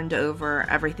not turned over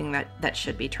everything that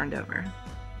should be turned over?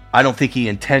 I don't think he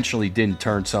intentionally didn't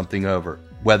turn something over.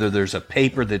 Whether there's a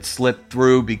paper that slipped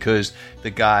through because the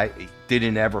guy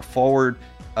didn't ever forward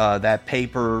that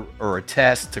paper or a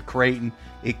test to Creighton,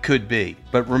 it could be.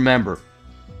 But remember,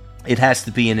 it has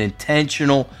to be an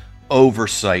intentional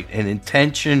oversight, an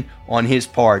intention on his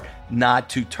part not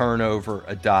to turn over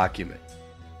a document.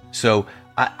 So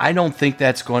I don't think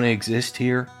that's going to exist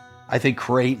here. I think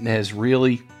Creighton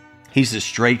he's a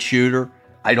straight shooter.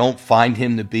 I don't find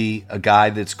him to be a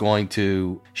guy that's going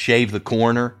to shave the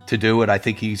corner to do it. I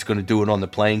think he's going to do it on the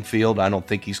playing field. I don't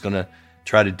think he's going to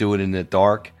try to do it in the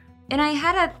dark. And I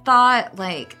had a thought,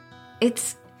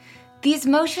 these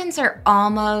motions are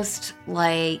almost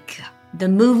like the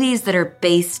movies that are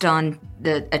based on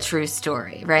a true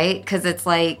story, right? Because it's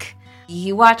like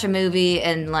you watch a movie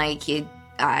and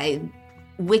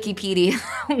Wikipedia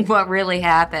what really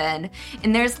happened,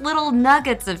 and there's little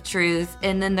nuggets of truth,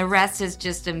 and then the rest is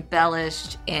just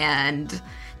embellished and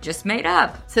just made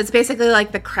up. So it's basically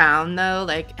like The Crown, though,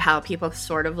 like how people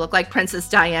sort of look like Princess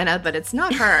Diana, but it's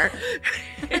not her.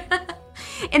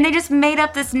 And they just made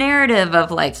up this narrative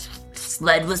of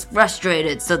SLED was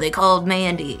frustrated, so they called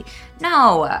Mandy.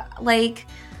 No,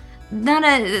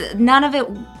 none of it.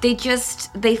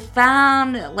 They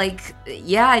found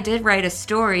I did write a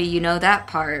story, that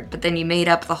part, but then you made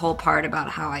up the whole part about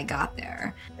how I got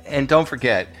there. And don't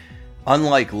forget,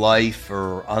 unlike life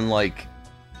or unlike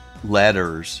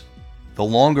letters, the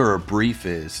longer a brief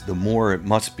is, the more it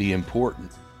must be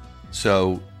important.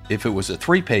 So if it was a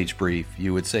 3-page brief,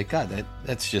 you would say, God,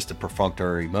 that's just a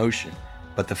perfunctory motion.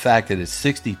 But the fact that it's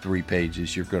 63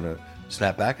 pages, you're going to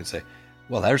snap back and say,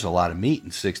 well, there's a lot of meat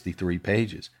in 63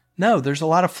 pages. No, there's a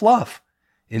lot of fluff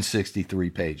in 63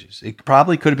 pages. It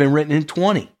probably could have been written in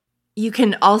 20. You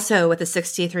can also, with a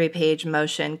 63-page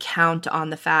motion, count on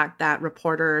the fact that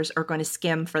reporters are going to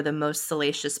skim for the most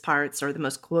salacious parts or the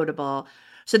most quotable.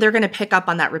 So they're going to pick up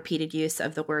on that repeated use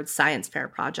of the word science fair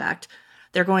project.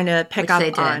 They're going to pick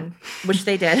up on, which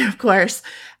they did, of course.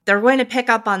 They're going to pick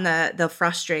up on the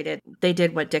frustrated. They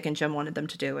did what Dick and Jim wanted them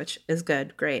to do, which is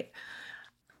good, great.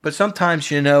 But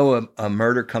sometimes, a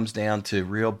murder comes down to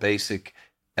real basic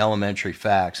elementary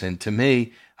facts. And to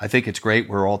me, I think it's great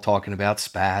we're all talking about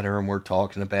spatter and we're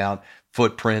talking about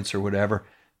footprints or whatever.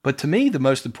 But to me, the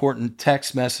most important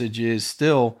text message is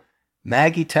still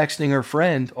Maggie texting her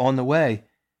friend on the way.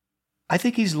 I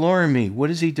think he's luring me.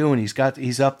 What is he doing?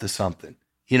 He's up to something,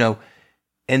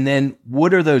 And then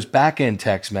what are those back-end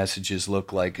text messages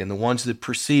look like? And the ones that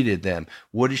preceded them,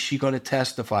 what is she going to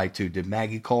testify to? Did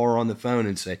Maggie call her on the phone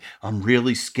and say, I'm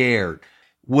really scared?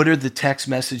 What are the text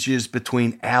messages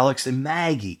between Alex and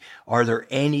Maggie? Are there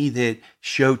any that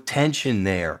show tension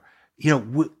there?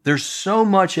 There's so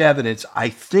much evidence I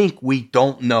think we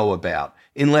don't know about,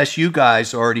 unless you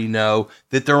guys already know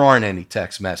that there aren't any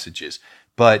text messages.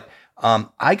 But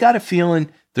I got a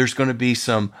feeling there's going to be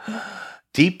some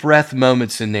deep breath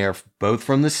moments in there, both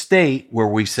from the state where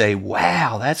we say,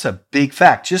 wow, that's a big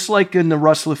fact. Just like in the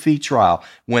Russ Laffitte trial,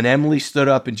 when Emily stood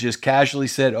up and just casually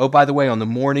said, oh, by the way, on the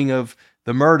morning of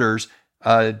the murders,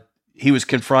 he was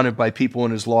confronted by people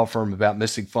in his law firm about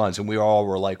missing funds. And we all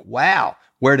were like, wow,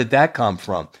 where did that come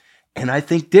from? And I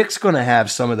think Dick's going to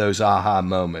have some of those aha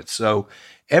moments. So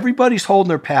everybody's holding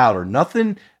their powder.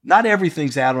 Not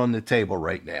everything's out on the table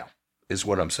right now, is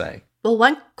what I'm saying. Well,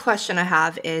 one question I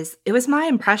have is, it was my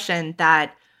impression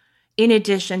that in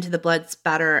addition to the blood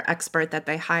spatter expert that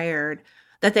they hired,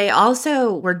 that they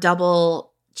also were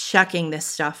double checking this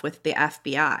stuff with the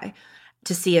FBI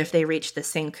to see if they reached the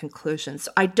same conclusions.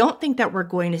 So I don't think that we're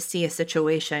going to see a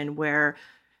situation where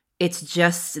it's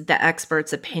just the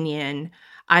expert's opinion.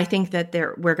 I think that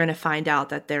we're going to find out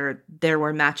that there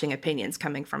were matching opinions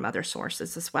coming from other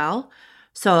sources as well.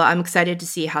 So I'm excited to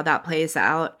see how that plays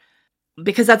out,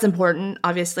 because that's important,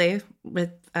 obviously.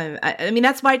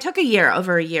 That's why it took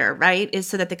over a year, right? Is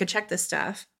so that they could check this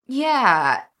stuff.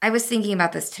 Yeah, I was thinking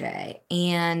about this today,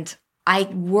 and I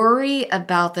worry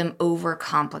about them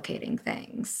overcomplicating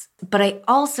things. But I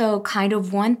also kind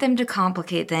of want them to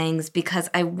complicate things because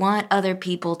I want other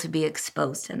people to be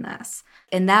exposed in this.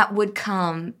 And that would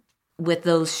come with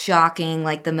those shocking,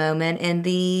 like the moment in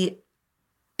the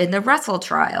Russell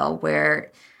trial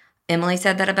where Emily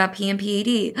said that about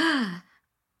PMPED.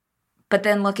 But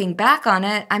then looking back on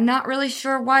it, I'm not really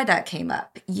sure why that came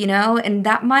up, and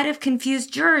that might have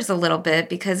confused jurors a little bit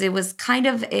because it was kind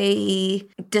of a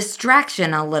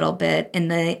distraction a little bit in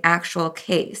the actual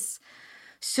case.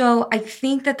 So I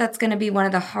think that that's going to be one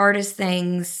of the hardest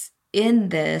things in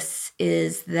this,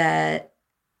 is that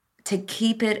to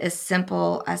keep it as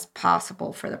simple as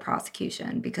possible for the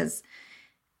prosecution, because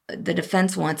the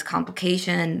defense wants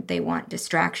complication, they want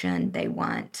distraction, they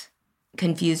want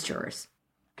confused jurors.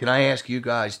 Can I ask you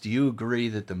guys, do you agree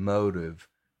that the motive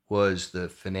was the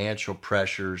financial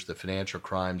pressures, the financial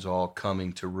crimes all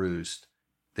coming to roost,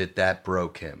 that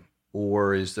broke him?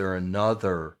 Or is there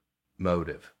another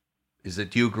motive? Do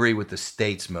you agree with the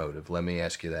state's motive? Let me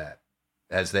ask you that,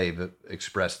 as they've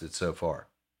expressed it so far.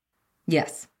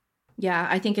 Yes. Yeah,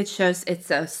 I think it shows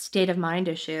it's a state of mind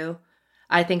issue.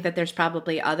 I think that there's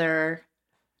probably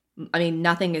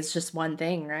nothing is just one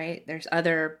thing, right? There's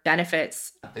other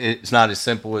benefits. It's not as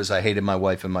simple as I hated my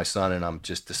wife and my son and I'm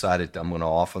just decided I'm going to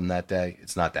off them that day.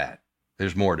 It's not that.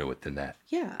 There's more to it than that.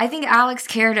 Yeah. I think Alex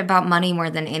cared about money more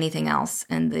than anything else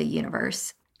in the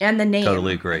universe. And the name.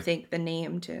 Totally agree. I think the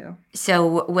name too.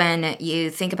 So when you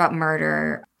think about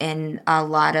murder, and a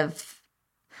lot of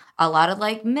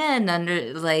like men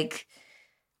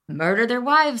murder their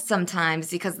wives sometimes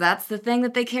because that's the thing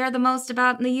that they care the most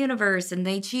about in the universe, and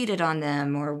they cheated on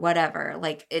them or whatever.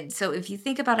 So if you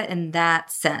think about it in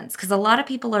that sense, because a lot of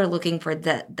people are looking for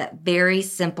that very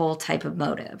simple type of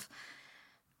motive.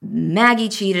 Maggie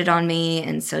cheated on me,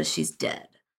 and so she's dead.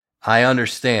 I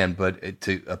understand, but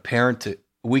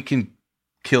we can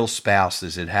kill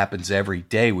spouses. It happens every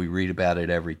day. We read about it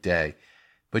every day.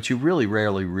 But you really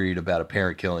rarely read about a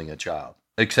parent killing a child.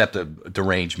 Except a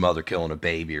deranged mother killing a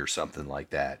baby or something like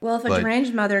that. Well, if a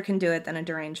deranged mother can do it, then a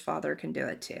deranged father can do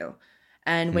it too.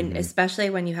 And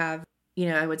especially when you have,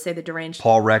 I would say the deranged...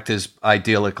 Paul wrecked his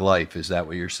idyllic life. Is that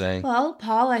what you're saying? Well,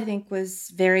 Paul, I think,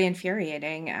 was very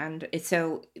infuriating. And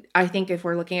so I think if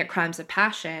we're looking at crimes of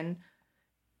passion,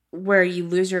 where you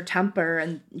lose your temper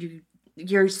and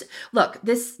you're... Look,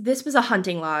 this was a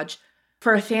hunting lodge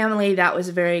for a family that was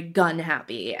very gun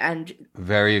happy and...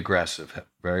 Very aggressive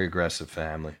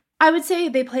family. I would say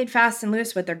they played fast and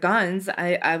loose with their guns.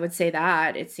 I would say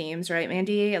that, it seems, right,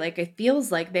 Mandy? Like, it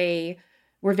feels like they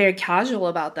were very casual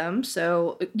about them.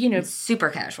 So, super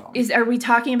casual. Are we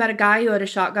talking about a guy who had a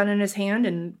shotgun in his hand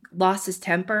and lost his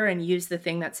temper and used the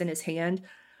thing that's in his hand?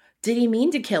 Did he mean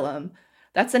to kill him?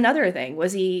 That's another thing.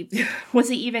 Was he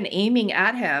even aiming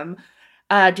at him?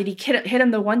 Did he hit him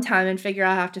the one time and figure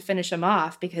out how to finish him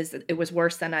off because it was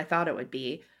worse than I thought it would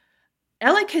be?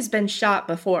 Alec has been shot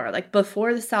before, like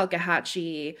before the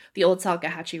old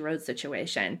Salkehatchie Road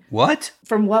situation. What?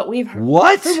 From what we've heard.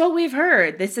 What? From what we've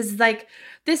heard. This is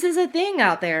a thing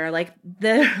out there. Like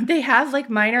they have like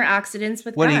minor accidents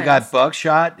with guns. He got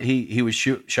buckshot? He was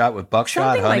shot with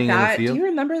buckshot something hunting like that. in the field? Do you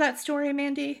remember that story,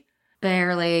 Mandy?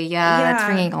 Barely. Yeah, that's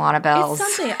ringing a lot of bells.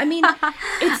 It's something. I mean,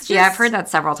 it's just... Yeah, I've heard that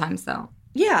several times though.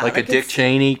 Yeah. Like a Dick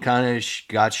Cheney kind of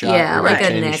got shot? Yeah, like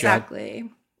a Nick. Exactly.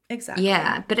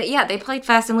 Yeah, but they played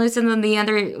fast and loose, and then the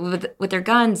other with their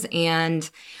guns. And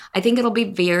I think it'll be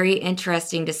very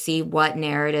interesting to see what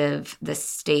narrative the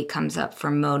state comes up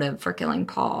for motive for killing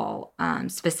Paul.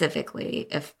 Specifically,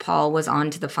 if Paul was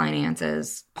onto the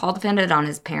finances, Paul depended on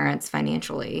his parents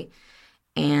financially,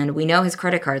 and we know his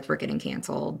credit cards were getting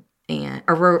canceled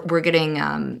or were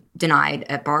getting denied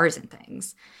at bars and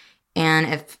things.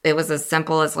 And if it was as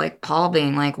simple as like Paul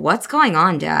being like, "What's going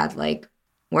on, Dad? Like,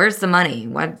 where's the money?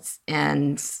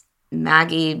 And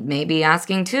Maggie maybe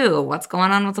asking too, what's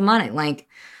going on with the money?" Like,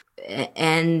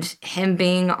 and him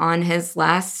being on his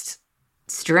last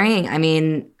string. I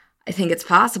mean, I think it's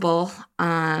possible.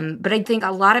 But I think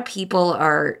a lot of people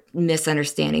are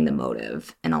misunderstanding the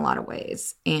motive in a lot of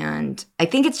ways. And I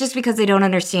think it's just because they don't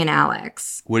understand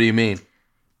Alex. What do you mean?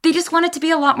 They just want it to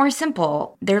be a lot more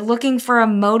simple. They're looking for a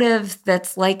motive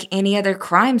that's like any other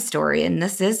crime story, and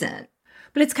this isn't.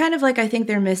 But it's kind of like, I think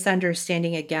they're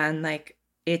misunderstanding again. Like,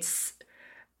 it's,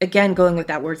 again, going with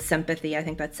that word sympathy. I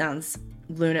think that sounds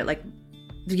lunatic. Like,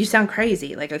 you sound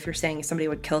crazy. Like, if you're saying somebody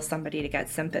would kill somebody to get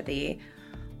sympathy.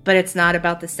 But it's not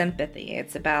about the sympathy.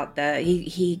 It's about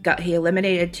he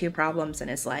eliminated 2 problems in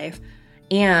his life.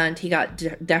 And he got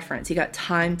deference. He got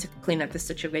time to clean up the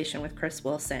situation with Chris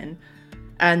Wilson.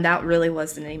 And that really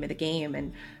was the name of the game.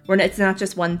 And it's not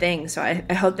just one thing. So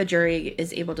I hope the jury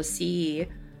is able to see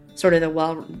sort of the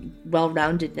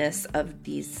well-roundedness of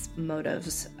these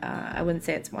motives. I wouldn't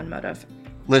say it's one motive.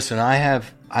 Listen,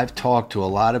 I've talked to a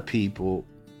lot of people,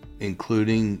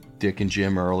 including Dick and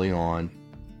Jim early on,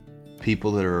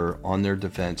 people that are on their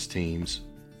defense teams,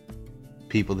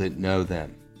 people that know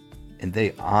them. And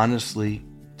they honestly,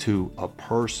 to a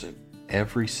person,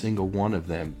 every single one of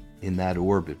them in that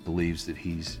orbit believes that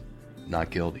he's not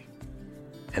guilty.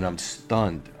 And I'm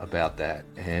stunned about that.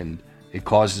 And it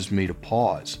causes me to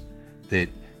pause that,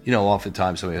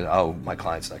 oftentimes somebody goes, "Oh, my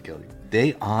client's not guilty."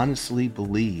 They honestly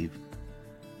believe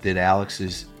that Alex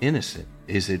is innocent.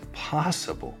 Is it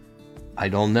possible? I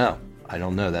don't know.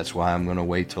 That's why I'm going to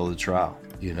wait till the trial.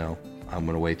 I'm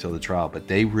going to wait till the trial. But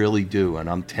they really do. And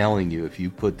I'm telling you, if you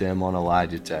put them on a lie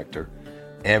detector,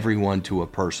 everyone to a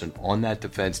person on that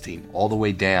defense team, all the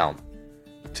way down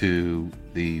to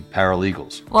the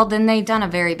paralegals. Well, then they've done a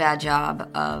very bad job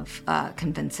of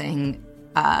convincing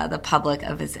the public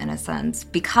of his innocence,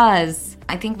 because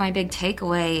I think my big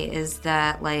takeaway is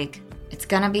that, like, it's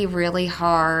going to be really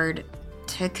hard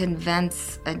to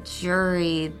convince a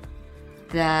jury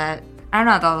that, I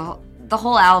don't know, the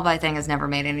whole alibi thing has never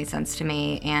made any sense to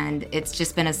me, and it's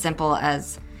just been as simple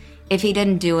as, if he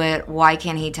didn't do it, why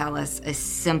can't he tell us a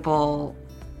simple,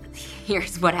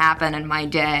 here's what happened in my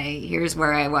day, here's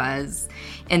where I was.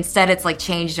 Instead, it's like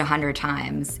changed 100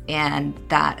 times, and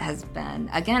that has been,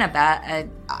 again,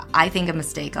 I think a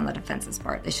mistake on the defense's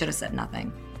part. They should have said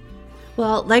nothing.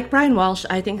 Well, like Brian Walsh,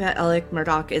 I think that Alec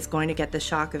Murdaugh is going to get the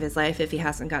shock of his life, if he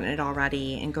hasn't gotten it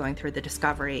already, in going through the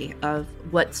discovery of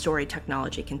what story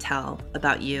technology can tell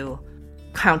about you,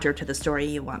 counter to the story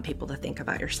you want people to think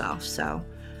about yourself. So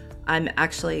I'm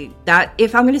actually,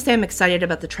 if I'm going to say I'm excited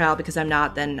about the trial, because I'm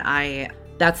not, then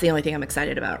that's the only thing I'm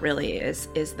excited about, really, is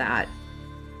that.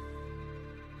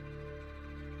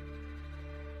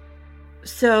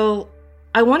 So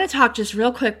I want to talk just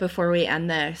real quick before we end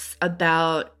this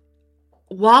about,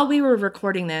 while we were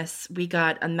recording this, we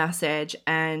got a message,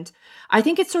 and I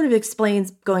think it sort of explains,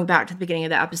 going back to the beginning of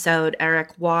the episode,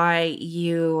 Eric, why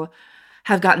you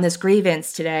have gotten this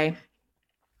grievance today.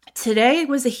 Today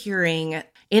was a hearing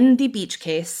in the Beach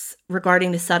case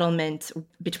regarding the settlement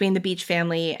between the Beach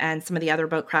family and some of the other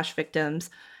boat crash victims,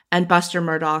 and Buster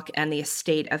Murdaugh and the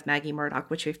estate of Maggie Murdaugh,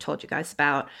 which we've told you guys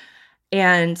about.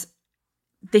 And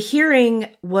the hearing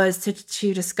was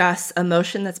to discuss a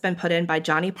motion that's been put in by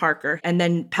Johnny Parker, and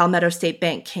then Palmetto State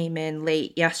Bank came in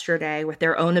late yesterday with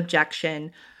their own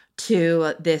objection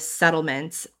to this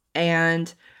settlement.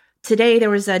 And today there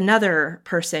was another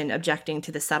person objecting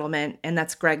to the settlement, and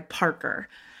that's Greg Parker.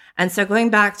 And so going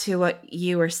back to what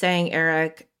you were saying,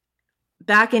 Eric,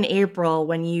 back in April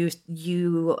when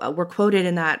you were quoted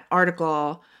in that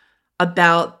article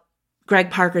about Greg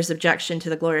Parker's objection to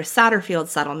the Gloria Satterfield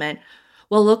settlement,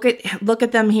 well, look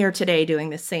at them here today doing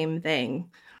the same thing.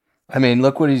 I mean,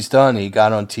 look what he's done. He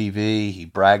got on TV. He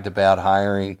bragged about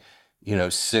hiring,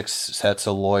 6 sets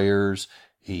of lawyers.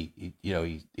 He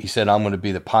said, I'm going to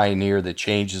be the pioneer that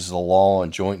changes the law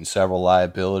on joint and several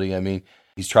liability. I mean,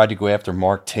 he's tried to go after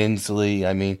Mark Tinsley.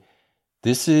 I mean,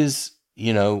 this is,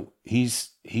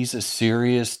 he's a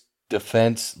serious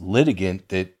defense litigant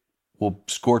that will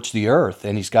scorch the earth,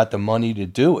 and he's got the money to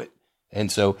do it.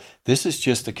 And so this is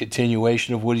just a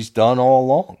continuation of what he's done all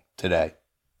along today.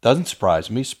 Doesn't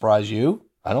surprise me. Surprise you?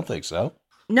 I don't think so.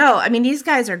 No, I mean, these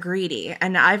guys are greedy,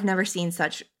 and I've never seen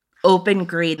such open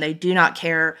greed. They do not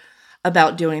care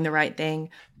about doing the right thing.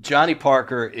 Johnny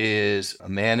Parker is a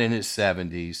man in his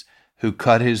 70s who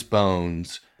cut his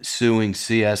bones suing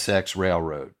CSX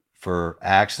Railroad for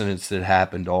accidents that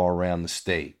happened all around the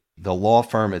state. The law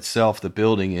firm itself, the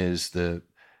building is the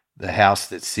house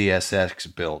that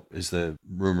CSX built, is the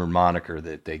rumored moniker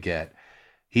that they get.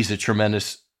 He's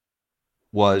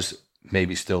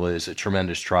maybe still is, a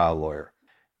tremendous trial lawyer.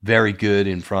 Very good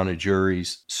in front of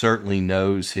juries, certainly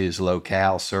knows his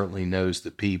locale, certainly knows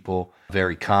the people,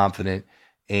 very confident,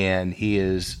 and he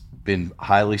has been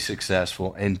highly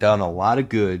successful and done a lot of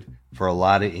good for a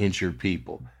lot of injured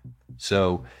people.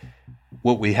 So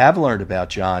what we have learned about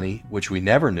Johnny, which we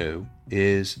never knew,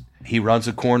 is he runs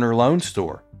a corner loan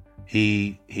store.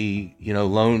 He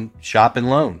loan, shop and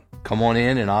loan. Come on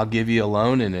in and I'll give you a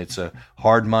loan, and it's a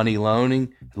hard money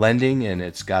lending, and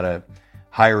it's got a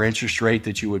higher interest rate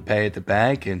that you would pay at the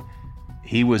bank. And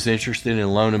he was interested in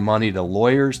loaning money to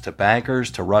lawyers, to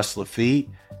bankers, to Russ Lafitte,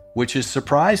 which is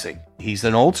surprising. He's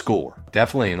an old schooler,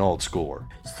 definitely an old schooler.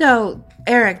 So,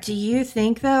 Eric, do you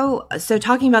think, though, so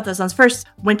talking about those loans, first,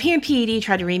 when PMPED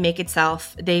tried to remake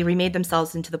itself, they remade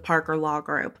themselves into the Parker Law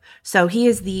Group. So he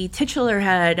is the titular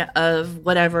head of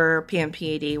whatever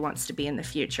PMPED wants to be in the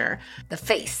future. The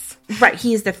face. Right,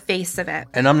 he is the face of it.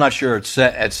 And I'm not sure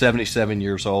at 77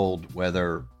 years old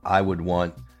whether I would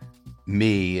want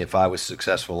me, if I was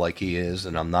successful like he is,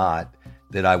 and I'm not,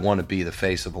 that I want to be the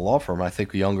face of a law firm. I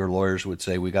think younger lawyers would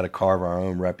say we got to carve our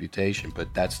own reputation,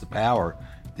 but that's the power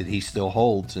that he still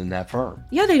holds in that firm.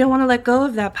 Yeah, they don't want to let go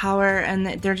of that power, and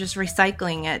they're just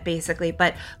recycling it, basically.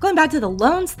 But going back to the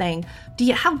loans thing,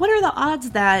 what are the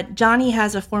odds that Johnny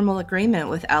has a formal agreement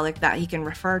with Alec that he can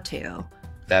refer to?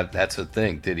 That's the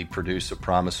thing. Did he produce a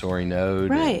promissory note?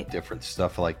 Right. And different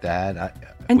stuff like that?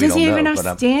 And does he even have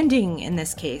standing in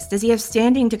this case? Does he have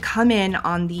standing to come in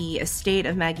on the estate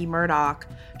of Maggie Murdoch?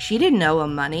 She didn't owe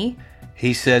him money.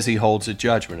 He says he holds a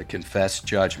judgment, a confessed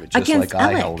judgment, just against like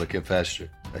Alec. I hold a confession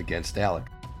against Alec.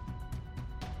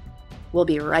 We'll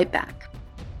be right back.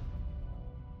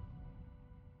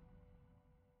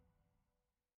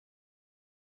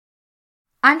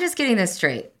 I'm just getting this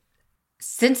straight.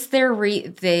 Since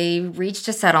they reached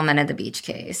a settlement in the Beach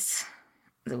case,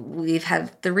 we've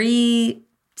had 3,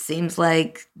 seems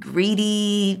like,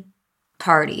 greedy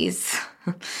parties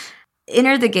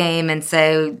enter the game and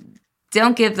say,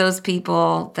 don't give those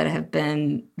people that have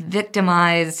been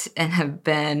victimized and have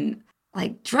been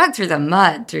like dragged through the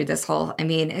mud through this whole,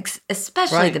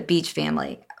 especially Right. the Beach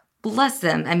family. Bless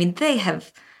them. They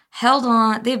have held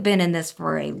on. They've been in this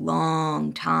for a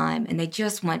long time, and they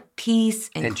just want peace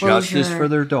and closure. Justice for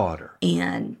their daughter.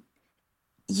 And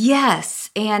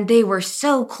yes, and they were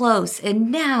so close. And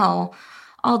now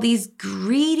all these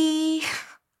greedy,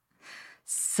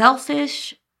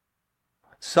 selfish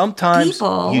Sometimes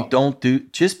people, you don't do,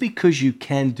 just because you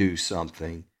can do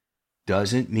something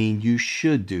doesn't mean you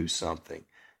should do something.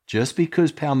 Just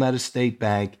because Palmetto State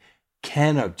Bank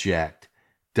can object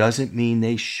doesn't mean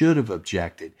they should have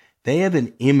objected. They have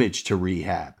an image to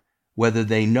rehab. Whether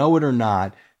they know it or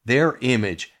not, their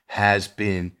image has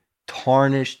been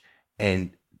tarnished,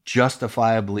 and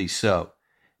justifiably so.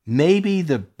 Maybe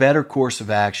the better course of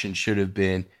action should have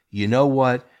been, you know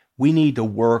what? We need to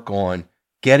work on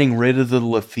getting rid of the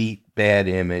Lafitte bad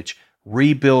image,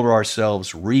 rebuild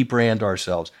ourselves, rebrand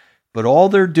ourselves. But all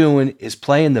they're doing is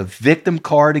playing the victim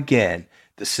card again,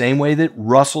 the same way that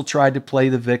Russell tried to play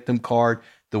the victim card,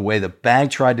 the way the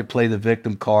bank tried to play the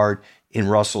victim card in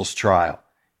Russell's trial.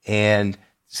 And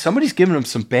somebody's giving them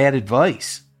some bad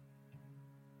advice.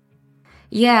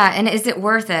 yeah, and is it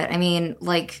worth it?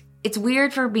 It's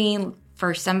weird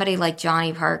for somebody like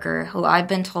Johnny Parker, who I've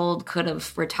been told could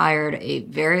have retired a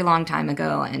very long time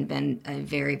ago and been a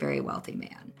very, very wealthy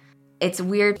man. it's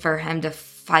weird for him to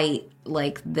fight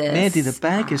like this. Mandy, the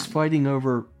bank is fighting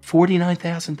over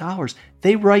 $49,000.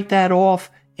 They write that off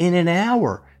in an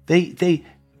hour. They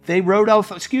wrote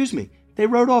off, they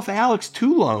wrote off Alex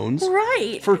 2 loans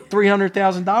for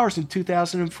 $300,000 in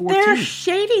 2014. They're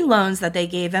shady loans that they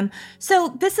gave him.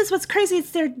 So this is what's crazy.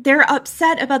 It's they're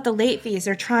upset about the late fees.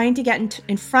 They're trying to get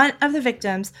in front of the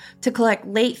victims to collect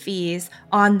late fees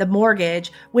on the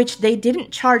mortgage, which they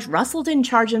didn't charge. Russell didn't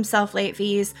charge himself late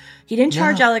fees. He didn't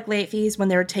charge Alec late fees when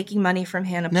they were taking money from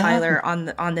Hannah Pyler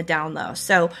on the down low.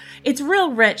 So it's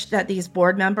real rich that these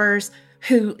board members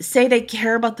who say they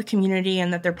care about the community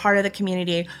and that they're part of the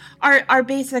community are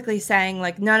basically saying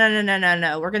like,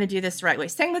 no, we're going to do this the right way.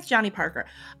 Same with Johnny Parker.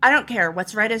 I don't care.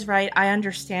 What's right is right. I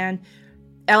understand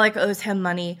Alec owes him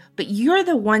money, but you're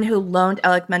the one who loaned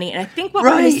Alec money. And I think what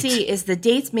we're going to see is the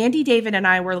dates. Mandy, David, and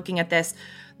I were looking at this.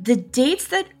 The dates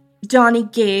that Johnny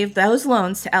gave those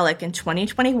loans to Alec in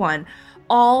 2021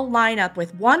 all line up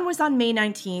with, one was on May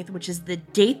 19th, which is the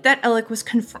date that Alec was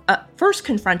first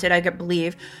confronted, I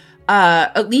believe,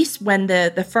 at least when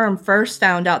the firm first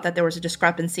found out that there was a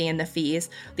discrepancy in the fees.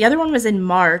 The other one was in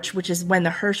March, which is when the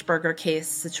Hirschberger case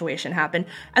situation happened.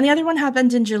 And the other one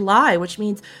happened in July, which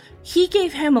means he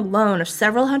gave him a loan of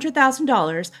several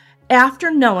 $100,000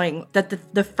 after knowing that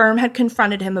the firm had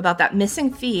confronted him about that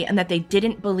missing fee and that they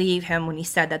didn't believe him when he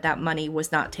said that money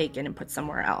was not taken and put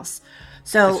somewhere else.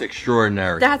 So that's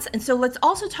extraordinary. And so let's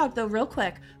also talk, though, real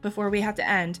quick before we have to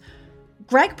end.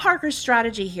 Greg Parker's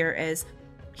strategy here is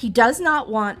he does not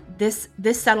want this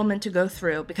settlement to go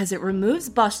through because it removes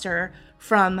Buster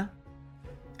from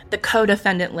the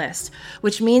co-defendant list,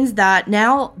 which means that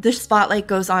now the spotlight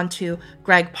goes on to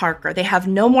Greg Parker. They have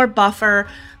no more buffer.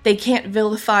 They can't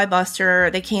vilify Buster.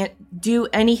 They can't do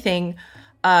anything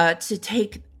to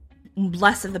take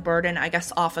less of the burden, I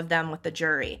guess, off of them with the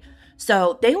jury.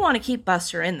 So they want to keep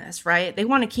Buster in this, right? They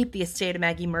want to keep the estate of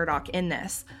Maggie Murdaugh in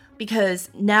this because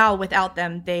now without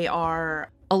them, they are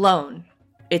alone.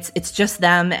 It's just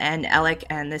them and Alec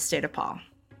and the estate of Paul.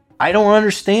 I don't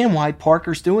understand why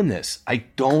Parker's doing this. I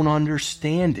don't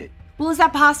understand it. Well, is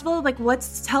that possible? Like,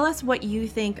 tell us what you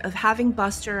think of having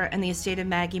Buster and the estate of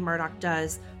Maggie Murdaugh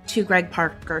does to Greg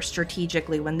Parker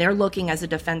strategically when they're looking as a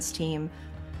defense team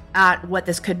at what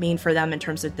this could mean for them in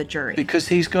terms of the jury. Because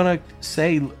he's going to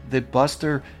say that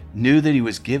Buster knew that he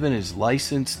was giving his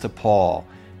license to Paul,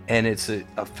 and it's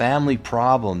a family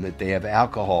problem that they have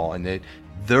alcohol, and that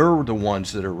they're the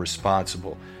ones that are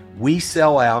responsible. We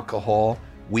sell alcohol.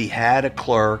 We had a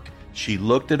clerk. She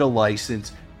looked at a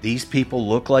license. These people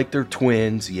look like they're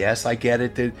twins. Yes, I get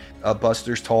it that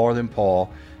Buster's taller than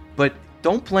Paul, but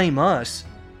don't blame us.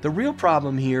 The real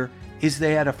problem here is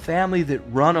they had a family that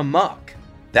run amok.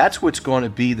 That's what's going to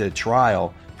be the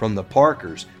trial from the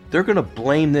Parkers. They're going to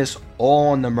blame this all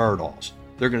on the Murdaughs.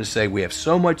 They're going to say, we have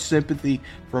so much sympathy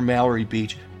for Mallory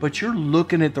Beach, but you're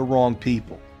looking at the wrong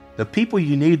people. The people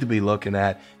you need to be looking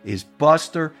at is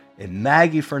Buster and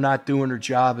Maggie for not doing her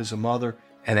job as a mother,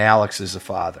 and Alex as a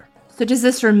father. So does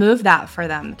this remove that for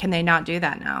them? Can they not do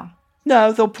that now?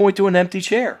 No, they'll point to an empty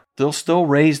chair. They'll still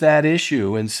raise that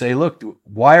issue and say, look,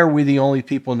 why are we the only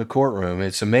people in the courtroom?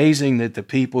 It's amazing that the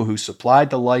people who supplied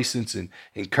the license and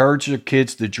encouraged their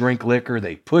kids to drink liquor,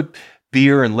 they put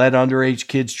beer and let underage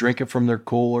kids drink it from their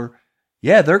cooler.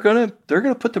 Yeah, they're gonna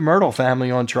put the Murdaugh family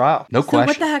on trial. No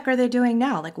question. So what the heck are they doing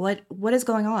now? Like, what is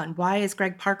going on? Why is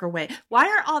Greg Parker Why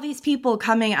are all these people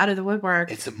coming out of the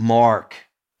woodwork? It's Mark.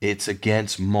 It's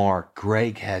against Mark.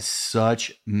 Greg has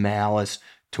such malice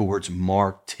towards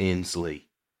Mark Tinsley.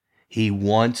 He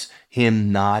wants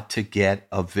him not to get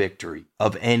a victory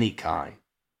of any kind.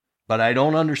 But I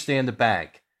don't understand the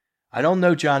bank. I don't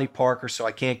know Johnny Parker, so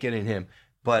I can't get in him.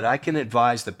 But I can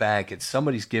advise the bank, and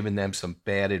somebody's giving them some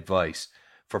bad advice.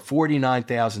 For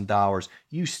 $49,000,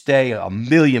 you stay a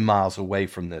million miles away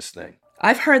from this thing.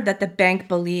 I've heard that the bank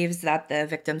believes that the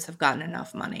victims have gotten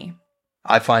enough money.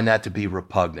 I find that to be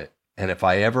repugnant. And if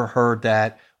I ever heard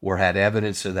that or had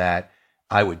evidence of that,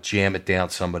 I would jam it down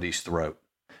somebody's throat.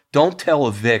 Don't tell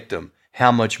a victim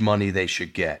how much money they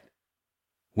should get.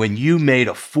 When you made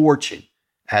a fortune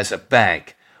as a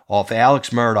bank off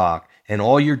Alex Murdaugh and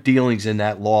all your dealings in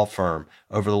that law firm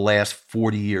over the last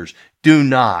 40 years, do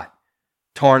not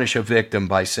tarnish a victim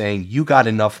by saying you got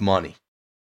enough money.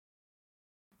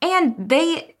 And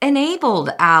they enabled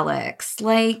Alex.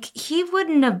 Like, he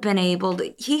wouldn't have been able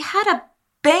to. He had a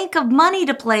bank of money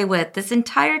to play with this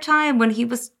entire time when he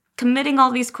was committing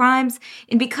all these crimes.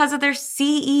 And because of their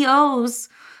CEOs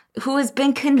who has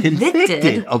been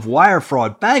convicted of wire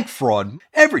fraud, bank fraud,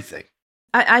 everything.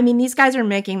 I mean, these guys are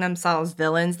making themselves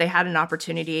villains. They had an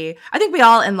opportunity. I think we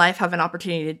all in life have an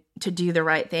opportunity to do the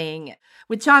right thing.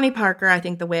 With Johnny Parker, I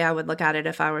think the way I would look at it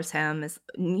if I was him is,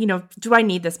 do I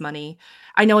need this money?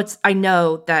 I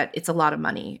know that it's a lot of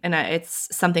money, and it's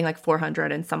something like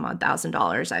 $400 and some odd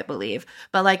 $1,000, I believe.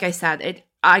 But like I said,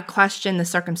 I question the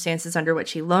circumstances under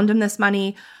which he loaned him this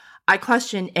money. I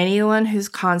question anyone who's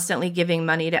constantly giving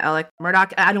money to Alec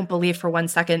Murdaugh. I don't believe for one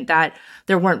second that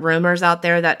there weren't rumors out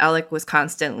there that Alec was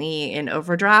constantly in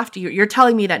overdraft. You're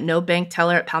telling me that no bank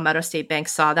teller at Palmetto State Bank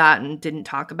saw that and didn't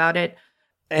talk about it?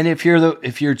 And if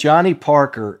you're Johnny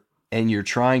Parker and you're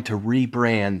trying to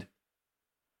rebrand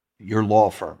your law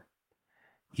firm,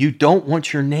 you don't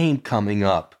want your name coming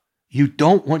up. You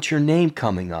don't want your name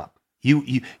coming up.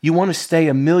 You want to stay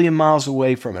a million miles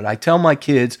away from it. I tell my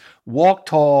kids, walk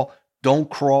tall, don't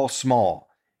crawl small.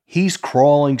 He's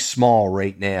crawling small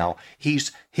right now.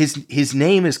 His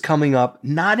name is coming up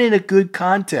not in a good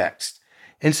context.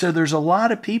 And so there's a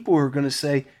lot of people who are going to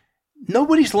say,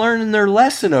 nobody's learning their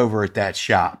lesson over at that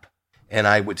shop. And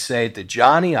I would say it to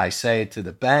Johnny, I say it to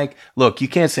the bank. Look, you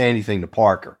can't say anything to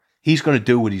Parker. He's going to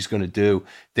do what he's going to do.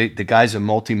 The guy's a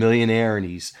multimillionaire, and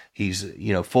he's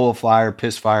full of fire,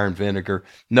 piss, fire, and vinegar.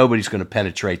 Nobody's going to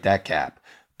penetrate that cap.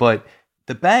 But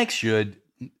the bank should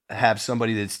have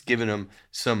somebody that's giving him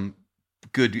some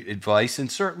good advice.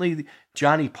 And certainly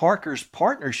Johnny Parker's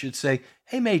partner should say,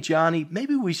 hey, Johnny,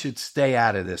 maybe we should stay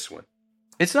out of this one.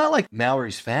 It's not like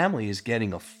Mallory's family is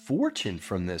getting a fortune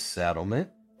from this settlement.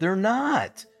 They're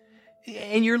not.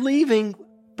 And you're leaving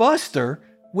Buster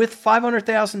with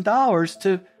 $500,000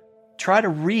 to try to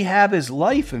rehab his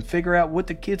life and figure out what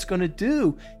the kid's going to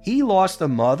do. He lost a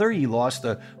mother. He lost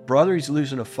a brother. He's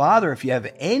losing a father. If you have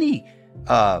any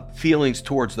feelings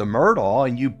towards the Murdaugh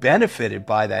and you benefited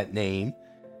by that name,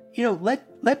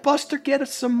 let Buster get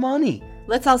us some money.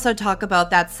 Let's also talk about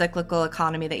that cyclical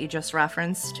economy that you just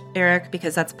referenced, Eric,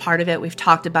 because that's part of it. We've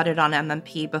talked about it on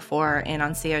MMP before and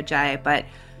on COJ, but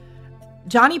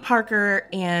Johnny Parker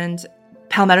and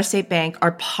Palmetto State Bank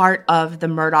are part of the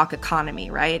Murdaugh economy,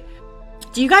 right?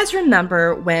 Do you guys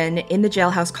remember when in the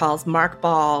jailhouse calls, Mark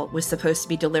Ball was supposed to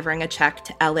be delivering a check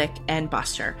to Alec and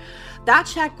Buster? That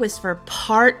check was for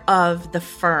part of the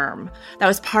firm. That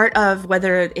was part of,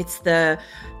 whether it's the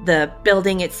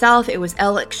building itself, it was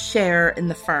Alec's share in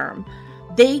the firm.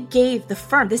 They gave the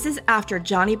firm, this is after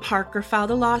Johnny Parker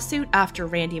filed a lawsuit, after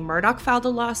Randy Murdaugh filed a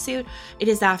lawsuit. It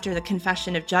is after the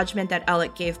confession of judgment that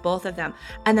Alec gave both of them.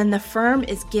 And then the firm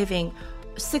is giving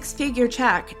a six-figure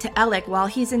check to Alec while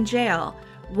he's in jail.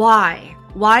 Why?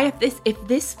 Why, if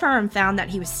this firm found that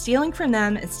he was stealing from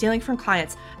them and stealing from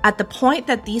clients at the point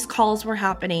that these calls were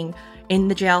happening in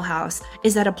the jailhouse,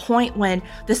 is at a point when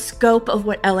the scope of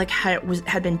what Alec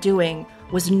had been doing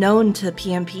was known to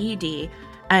PMPED,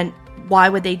 and why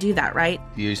would they do that, right?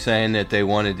 You saying that they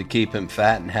wanted to keep him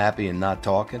fat and happy and not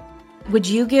talking? Would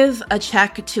you give a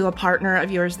check to a partner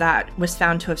of yours that was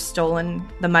found to have stolen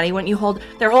the money? Wouldn't you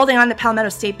they're holding on to Palmetto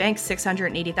State Bank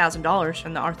 $680,000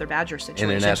 from the Arthur Badger situation.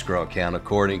 In an escrow account,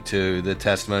 according to the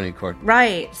testimony in court.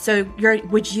 Right. So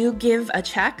would you give a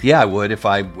check? Yeah, I would. If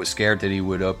I was scared that he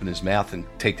would open his mouth and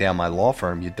take down my law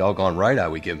firm, you doggone right I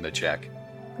would give him a check.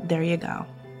 There you go.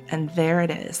 And there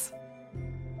it is.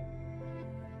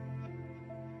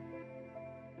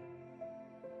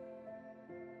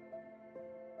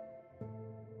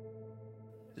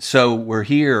 So we're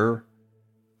here.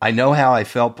 I know how I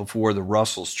felt before the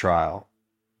Russells trial,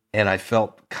 and I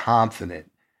felt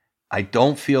confident. I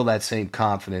don't feel that same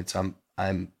confidence.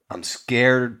 I'm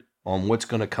scared on what's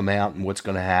going to come out and what's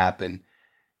going to happen.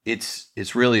 It's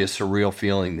really a surreal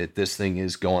feeling that this thing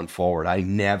is going forward. I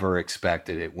never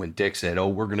expected it when Dick said, "Oh,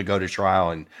 we're going to go to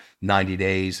trial in 90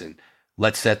 days and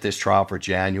let's set this trial for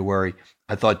January."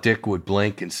 I thought Dick would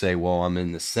blink and say, "Well, I'm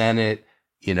in the Senate,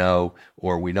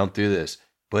 or we don't do this."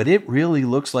 But it really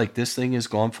looks like this thing is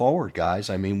going forward, guys.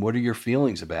 I mean, what are your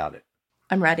feelings about it?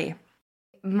 I'm ready.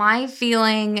 My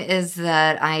feeling is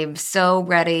that I'm so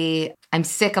ready. I'm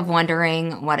sick of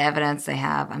wondering what evidence they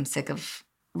have. I'm sick of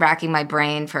racking my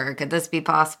brain for, could this be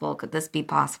possible? Could this be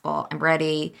possible? I'm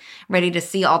ready to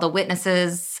see all the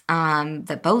witnesses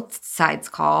that both sides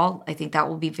call. I think that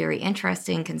will be very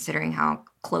interesting considering how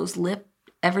close-lipped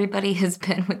everybody has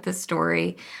been with this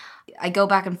story. I go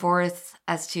back and forth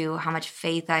as to how much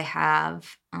faith I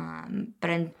have, but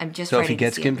I'm just so ready if he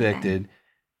gets to see convicted,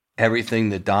 everything,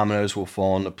 the dominoes will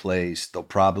fall into place. They'll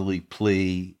probably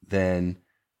plea then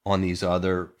on these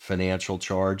other financial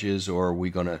charges, or are we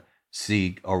going to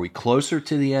see, are we closer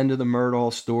to the end of the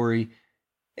Murdaugh story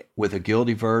with a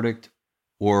guilty verdict,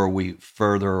 or are we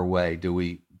further away?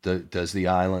 Does the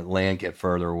land get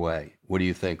further away? What do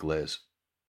you think, Liz?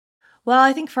 Well,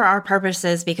 I think for our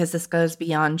purposes, because this goes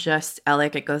beyond just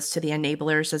Alec, it goes to the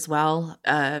enablers as well,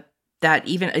 that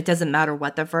even it doesn't matter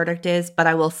what the verdict is, but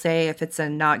I will say if it's a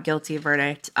not guilty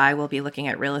verdict, I will be looking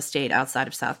at real estate outside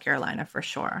of South Carolina for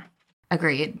sure.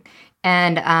 Agreed.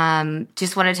 And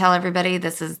just want to tell everybody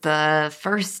this is the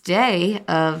first day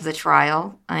of the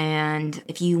trial. And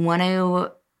if you want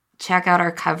to check out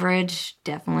our coverage,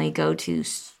 definitely go to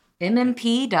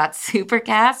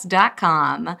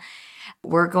mmp.supercast.com.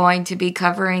 We're going to be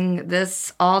covering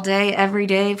this all day, every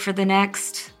day for the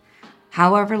next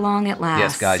however long it lasts.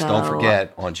 Yes, guys, don't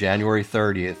forget, on January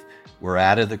 30th, we're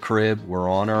out of the crib. We're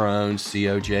on our own.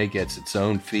 COJ gets its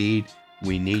own feed.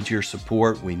 We need your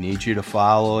support. We need you to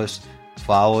follow us.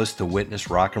 Follow us to witness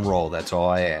rock and roll. That's all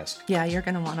I ask. Yeah, you're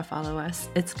going to want to follow us.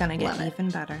 It's going to get even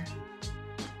better.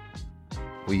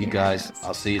 Well, you guys,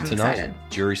 I'll see you tonight. Excited.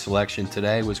 Jury selection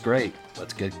today was great.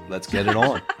 Let's get it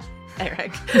on.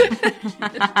 Eric.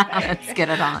 Let's get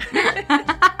it on.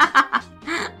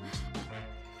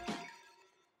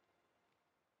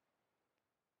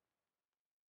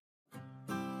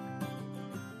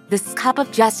 This Cup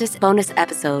of Justice bonus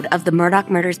episode of the Murdaugh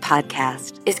Murders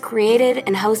podcast is created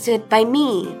and hosted by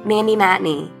me, Mandy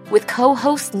Matney, with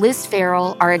co-host Liz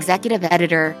Farrell, our executive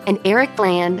editor, and Eric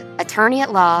Bland, attorney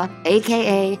at law,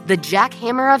 a.k.a. the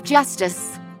Jackhammer of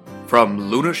Justice. From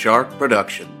Luna Shark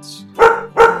Productions.